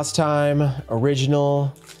Chaos time.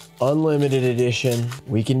 Original. Unlimited edition.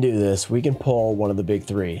 We can do this. We can pull one of the big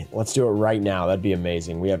 3. Let's do it right now. That'd be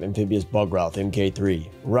amazing. We have Amphibious Bugrowth, MK3,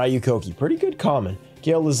 Ryukoki, pretty good common,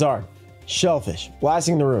 Gale Lizard, Shellfish,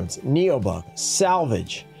 Blasting the Ruins, Neobug,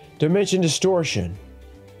 Salvage, Dimension Distortion,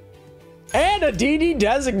 and a DD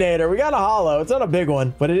Designator. We got a holo. It's not a big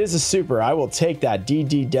one, but it is a super. I will take that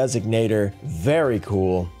DD Designator. Very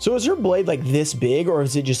cool. So is your blade like this big, or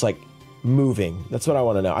is it just like moving? That's what I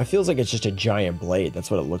want to know. I feels like it's just a giant blade.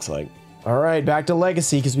 That's what it looks like. All right, back to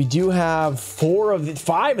Legacy, because we do have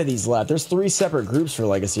 5 of these left. There's 3 separate groups for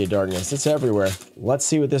Legacy of Darkness. It's everywhere. Let's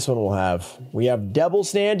see what this one will have. We have Devil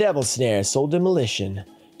Snare, Soul Demolition,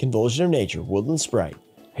 Convulsion of Nature, Woodland Sprite.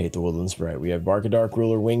 Hate the Woodland Sprite. We have Bark of Dark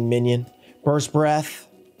Ruler, Winged Minion, Burst Breath,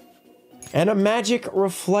 and a Magic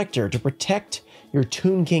Reflector to protect your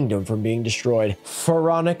Toon Kingdom from being destroyed.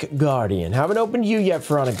 Pharaonic Guardian. Haven't opened you yet,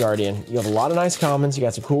 Pharaonic Guardian. You have a lot of nice commons. You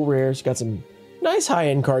got some cool rares. You got some Nice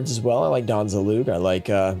high-end cards as well. I like Donza Luke. I like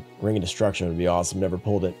Ring of Destruction. Would be awesome. Never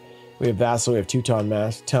pulled it. We have Vassal. We have Teuton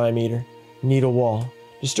Mask, Time Eater, Needle Wall,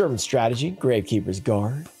 Disturbance Strategy, Gravekeeper's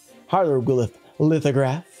Guard, Hieroglyph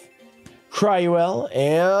Lithograph, Cryuel,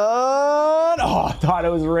 and oh, I thought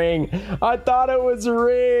it was Ring. I thought it was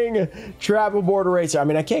Ring. Travel Board Eraser. I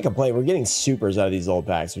mean, I can't complain. We're getting supers out of these old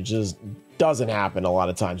packs, which just doesn't happen a lot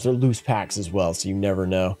of times. They're loose packs as well, so you never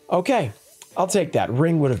know. Okay, I'll take that.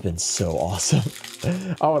 Ring would have been so awesome.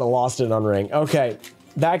 I would have lost it on Ring. Okay,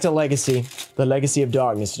 back to Legacy. The Legacy of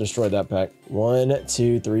Darkness destroyed that pack. 1,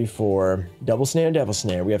 2, 3, 4. Double Snare, Devil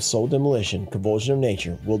Snare. We have Soul Demolition, Convulsion of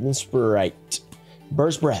Nature, Wilderness Sprite,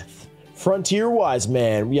 Burst Breath, Frontier Wise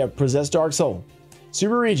Man. We have Possessed Dark Soul,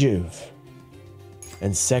 Super Rejuve,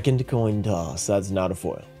 and Second Coin Toss. That's not a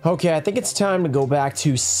foil. Okay, I think it's time to go back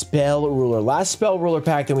to Spell Ruler. Last Spell Ruler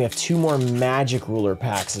pack, then we have 2 more Magic Ruler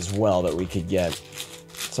packs as well that we could get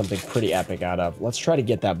something pretty epic out of. Let's try to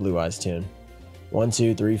get that Blue Eyes tune. 1,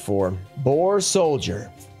 2, 3, 4. Boar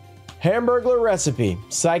Soldier, Hamburglar Recipe,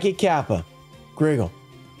 Psychic Kappa, Griggle,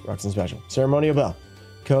 Ruxin Special, Ceremonial Bell,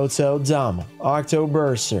 Koto Dama,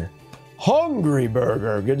 Octoburster, Hungry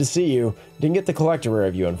Burger. Good to see you. Didn't get the collector rare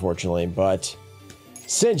of you, unfortunately, but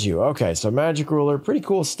send you. Okay, so Magic Ruler, pretty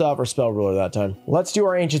cool stuff, or Spell Ruler that time. Let's do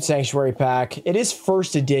our Ancient Sanctuary pack. It is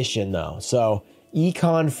first edition, though, so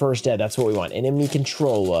Econ First Ed, that's what we want. Enemy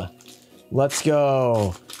Controller. Let's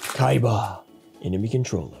go. Kaiba. Enemy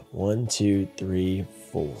Controller. 1, 2, 3,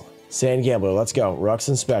 4. Sand Gambler, let's go.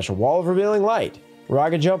 Ruxin Special. Wall of Revealing Light.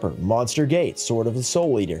 Raga Jumper. Monster Gate. Sword of the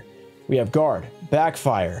Soul Eater. We have Guard.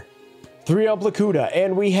 Backfire. 3 Amplicuda.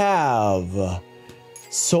 And we have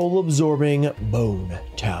Soul Absorbing Bone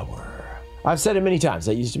Tower. I've said it many times.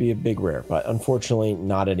 That used to be a big rare, but unfortunately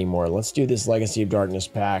not anymore. Let's do this Legacy of Darkness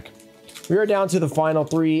pack. We are down to the final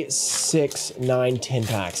 3, 6, 9, 10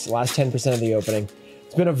 packs. Last 10% of the opening.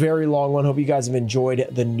 It's been a very long one. Hope you guys have enjoyed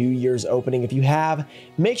the New Year's opening. If you have,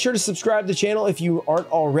 make sure to subscribe to the channel if you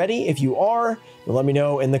aren't already. If you are, let me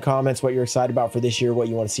know in the comments what you're excited about for this year, what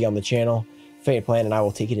you want to see on the channel. Fate Plan, and I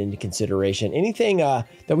will take it into consideration. Anything that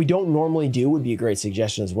we don't normally do would be a great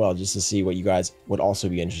suggestion as well, just to see what you guys would also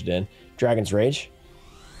be interested in. Dragon's Rage.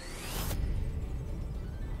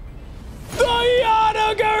 The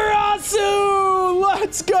Yatagarasu!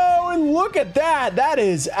 Let's go and look at that. That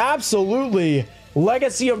is absolutely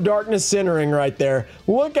Legacy of Darkness centering right there.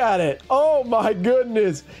 Look at it. Oh my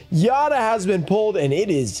goodness. Yada has been pulled and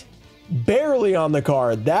it is barely on the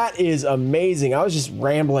card. That is amazing. I was just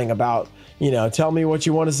rambling about, you know, tell me what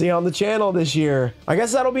you want to see on the channel this year. I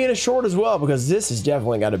guess that'll be in a short as well, because this has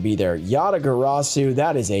definitely got to be there. Yatagarasu,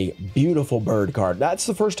 that is a beautiful bird card. That's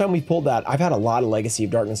the first time we pulled that. I've had a lot of Legacy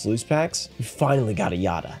of Darkness loose packs. We finally got a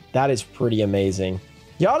Yada. That is pretty amazing.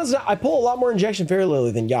 Yada's, I pull a lot more Injection Fairy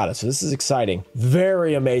Lily than Yada, so this is exciting.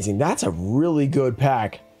 Very amazing. That's a really good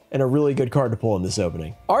pack and a really good card to pull in this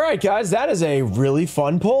opening. All right, guys, that is a really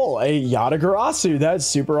fun pull. A Yatagarasu. That's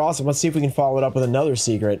super awesome. Let's see if we can follow it up with another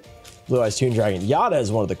secret. Blue Eyes Toon Dragon. Yada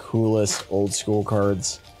is one of the coolest old school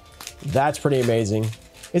cards. That's pretty amazing.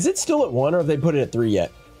 Is it still at 1 or have they put it at 3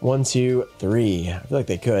 yet? 1, 2, 3. I feel like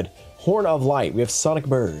they could. Horn of Light. We have Sonic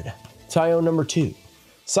Bird. Tyone number 2.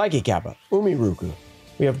 Psychic Kappa. Umiruku.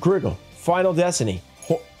 We have Griggle. Final Destiny.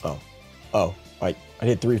 I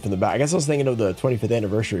did 3 from the back. I guess I was thinking of the 25th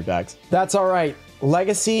anniversary packs. That's all right.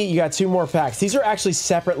 Legacy, you got 2 more packs. These are actually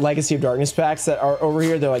separate Legacy of Darkness packs that are over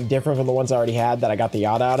here. They're like different from the ones I already had that I got the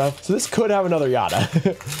Yada out of. So this could have another Yada.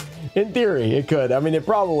 In theory, it could. I mean, it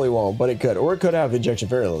probably won't, but it could. Or it could have Injection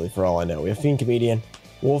Fairy Lily for all I know. We have Fiend Comedian,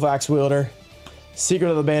 Wolf Axe Wielder, Secret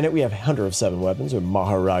of the Bandit. We have Hunter of 7 Weapons with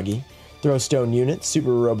Maharagi, Throwstone Unit,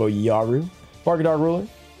 Super Robo Yaru, Bargadar Ruler.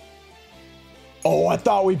 Oh, I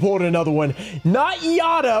thought we pulled another one. Not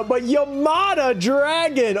Yada, but Yamada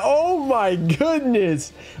Dragon. Oh my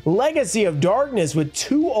goodness. Legacy of Darkness with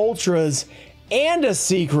 2 Ultras and a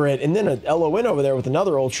secret. And then an LON over there with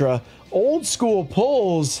another Ultra. Old school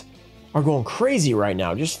pulls are going crazy right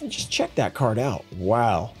now. Just check that card out.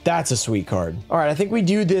 Wow. That's a sweet card. All right, I think we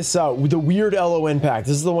do this with the weird LON pack.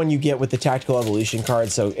 This is the one you get with the Tactical Evolution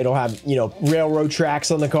card. So it'll have, you know, railroad tracks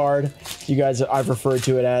on the card. You guys, I've referred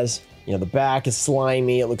to it as. You know, the back is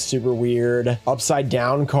slimy. It looks super weird. Upside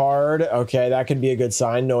down card. Okay, that could be a good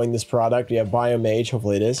sign knowing this product. We have Biomage.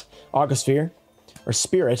 Hopefully it is. Aquasphere. Or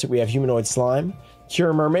Spirit. We have Humanoid Slime.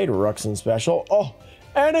 Cure Mermaid. Ruxin Special. Oh,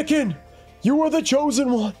 Anakin! You were the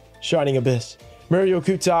chosen one! Shining Abyss. Mario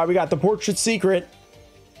Kutai. We got the Portrait Secret.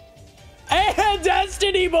 And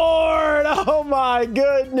Destiny Board! Oh my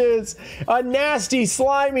goodness! A nasty,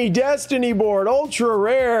 slimy Destiny Board. Ultra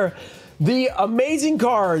rare. The amazing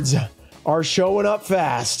cards are showing up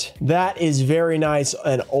fast. That is very nice.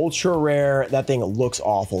 An ultra rare. That thing looks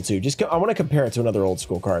awful too. I want to compare it to another old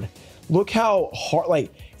school card. Look how hard,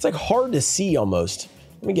 like, it's like hard to see almost.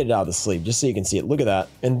 Let me get it out of the sleeve just so you can see it. Look at that.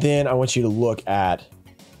 And then I want you to look at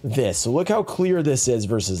this. So look how clear this is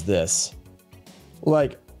versus this.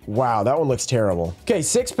 Like, wow, that one looks terrible. Okay,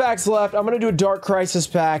 6 packs left. I'm gonna do a Dark Crisis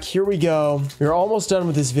pack. Here we go. We're almost done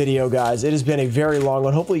with this video, guys. It has been a very long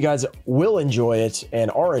one. Hopefully you guys will enjoy it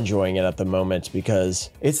and are enjoying it at the moment because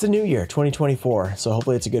it's the new year, 2024. So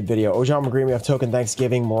hopefully it's a good video. Ojon McGreen, we have Token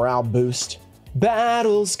Thanksgiving, Morale Boost,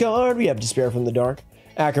 Battle Scarred, we have Despair from the Dark,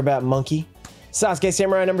 Acrobat Monkey, Sasuke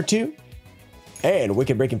Samurai number 2, and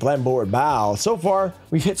Wicked Breaking Plan Board Bow. So far,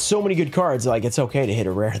 we've hit so many good cards, like it's okay to hit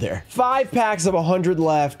a rare there. 5 packs of 100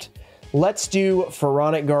 left. Let's do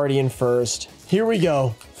Pharaonic Guardian first. Here we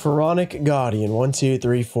go. Pharaonic Guardian, 1, 2,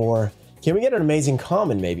 3, 4. Can we get an amazing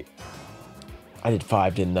common, maybe? I did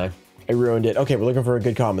 5, didn't I? I ruined it. Okay, we're looking for a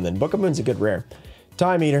good common then. Book of Moon's a good rare.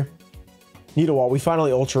 Time Eater, Needlewall. We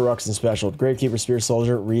finally Ultra Rux and Special. Gravekeeper, Spear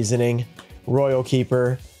Soldier, Reasoning, Royal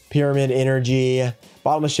Keeper, Pyramid Energy,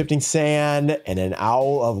 Bottomless Shifting Sand, and an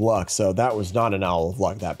Owl of Luck. So that was not an Owl of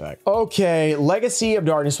Luck, that pack. Okay, Legacy of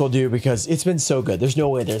Darkness will do because it's been so good. There's no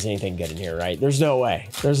way there's anything good in here, right? There's no way.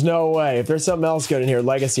 There's no way. If there's something else good in here,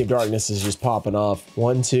 Legacy of Darkness is just popping off.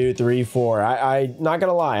 1, 2, 3, 4. I'm not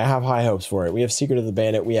gonna lie, I have high hopes for it. We have Secret of the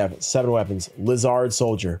Bandit. We have 7 weapons. Lizard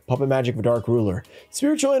Soldier, Puppet Magic of Dark Ruler,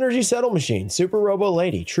 Spiritual Energy Settle Machine, Super Robo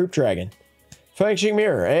Lady, Troop Dragon, Fanging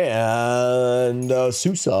Mirror, and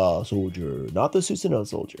Susa Soldier, not the Susanoo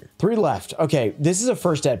Soldier. 3 left. Okay, this is a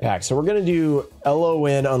first ed pack, so we're gonna do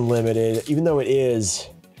LON Unlimited, even though it is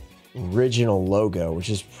original logo, which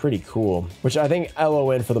is pretty cool. Which I think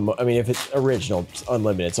LON for the, I mean, if it's original, it's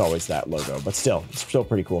unlimited, it's always that logo, but still, it's still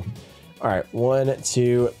pretty cool. All right, 1,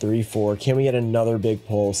 2, 3, 4. Can we get another big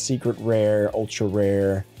pull? Secret Rare, Ultra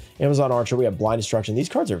Rare, Amazon Archer. We have Blind Destruction. These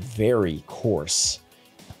cards are very coarse.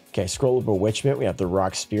 Okay, Scroll of Bewitchment, we have the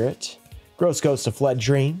Rock Spirit, Gross Ghost of Fled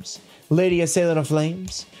Dreams, Lady Assailant of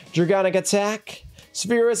Flames, Dragonic Attack,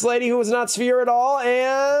 Sphere's Lady who was not Sphere at all,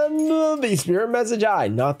 and the Spirit Message Eye,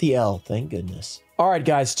 not the L, thank goodness. All right,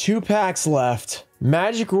 guys, 2 packs left.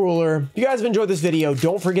 Magic Ruler. If you guys have enjoyed this video,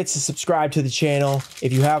 don't forget to subscribe to the channel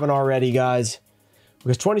if you haven't already, guys,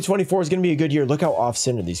 because 2024 is going to be a good year. Look how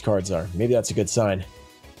off-center these cards are. Maybe that's a good sign.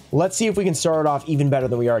 Let's see if we can start it off even better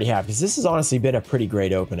than we already have, because this has honestly been a pretty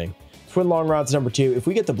great opening. Twin Long Rods number 2. If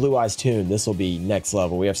we get the Blue Eyes Tune, this will be next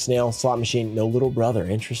level. We have Snail, Slot Machine, No Little Brother.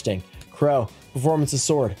 Interesting. Crow, Performance of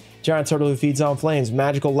Sword, Giant Turtle Who Feeds on Flames,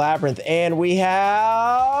 Magical Labyrinth, and we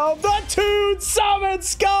have the Toon Summon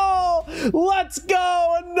Skull! Let's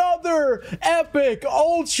go! Another epic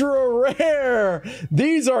ultra rare!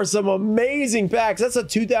 These are some amazing packs. That's a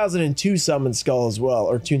 2002 Summon Skull as well,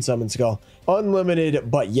 or Toon Summon Skull. Unlimited,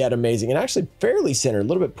 but yet amazing, and actually fairly centered, a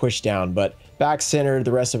little bit pushed down, but back centered.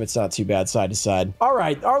 The rest of it's not too bad, side to side. All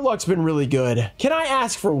right, our luck's been really good. Can I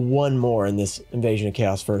ask for one more in this Invasion of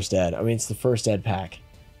Chaos first ed? I mean, it's the first ed pack.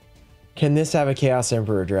 Can this have a Chaos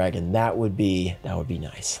Emperor Dragon? That would be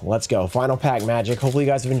nice. Let's go. Final pack magic. Hopefully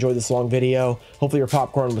you guys have enjoyed this long video. Hopefully your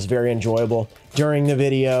popcorn was very enjoyable during the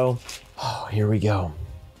video. Oh, here we go.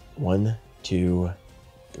 1, 2,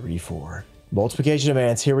 3, 4. Multiplication of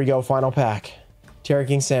Ants. Here we go. Final pack. Terra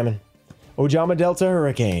King Salmon, Ojama Delta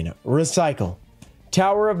Hurricane, Recycle,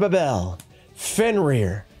 Tower of Babel,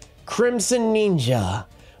 Fenrir, Crimson Ninja,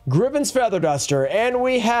 Gribben's Feather Duster, and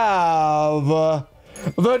we have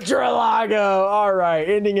the Trilago. All right,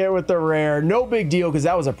 ending it with the rare. No big deal, because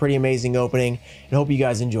that was a pretty amazing opening, and hope you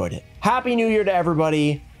guys enjoyed it. Happy New Year to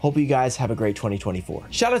everybody. Hope you guys have a great 2024.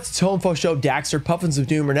 Shout out to Tolemfo Show, Daxter, Puffins of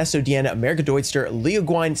Doom, Ernesto Diana, America Deutster, Leo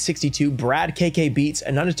Gwine 62, Brad KK Beats,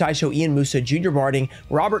 Ananda Tai Show, Ian Musa, Junior Barding,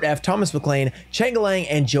 Robert F, Thomas McLean, Changalang,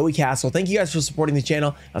 and Joey Castle. Thank you guys for supporting the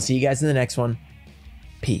channel. I'll see you guys in the next one.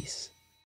 Peace.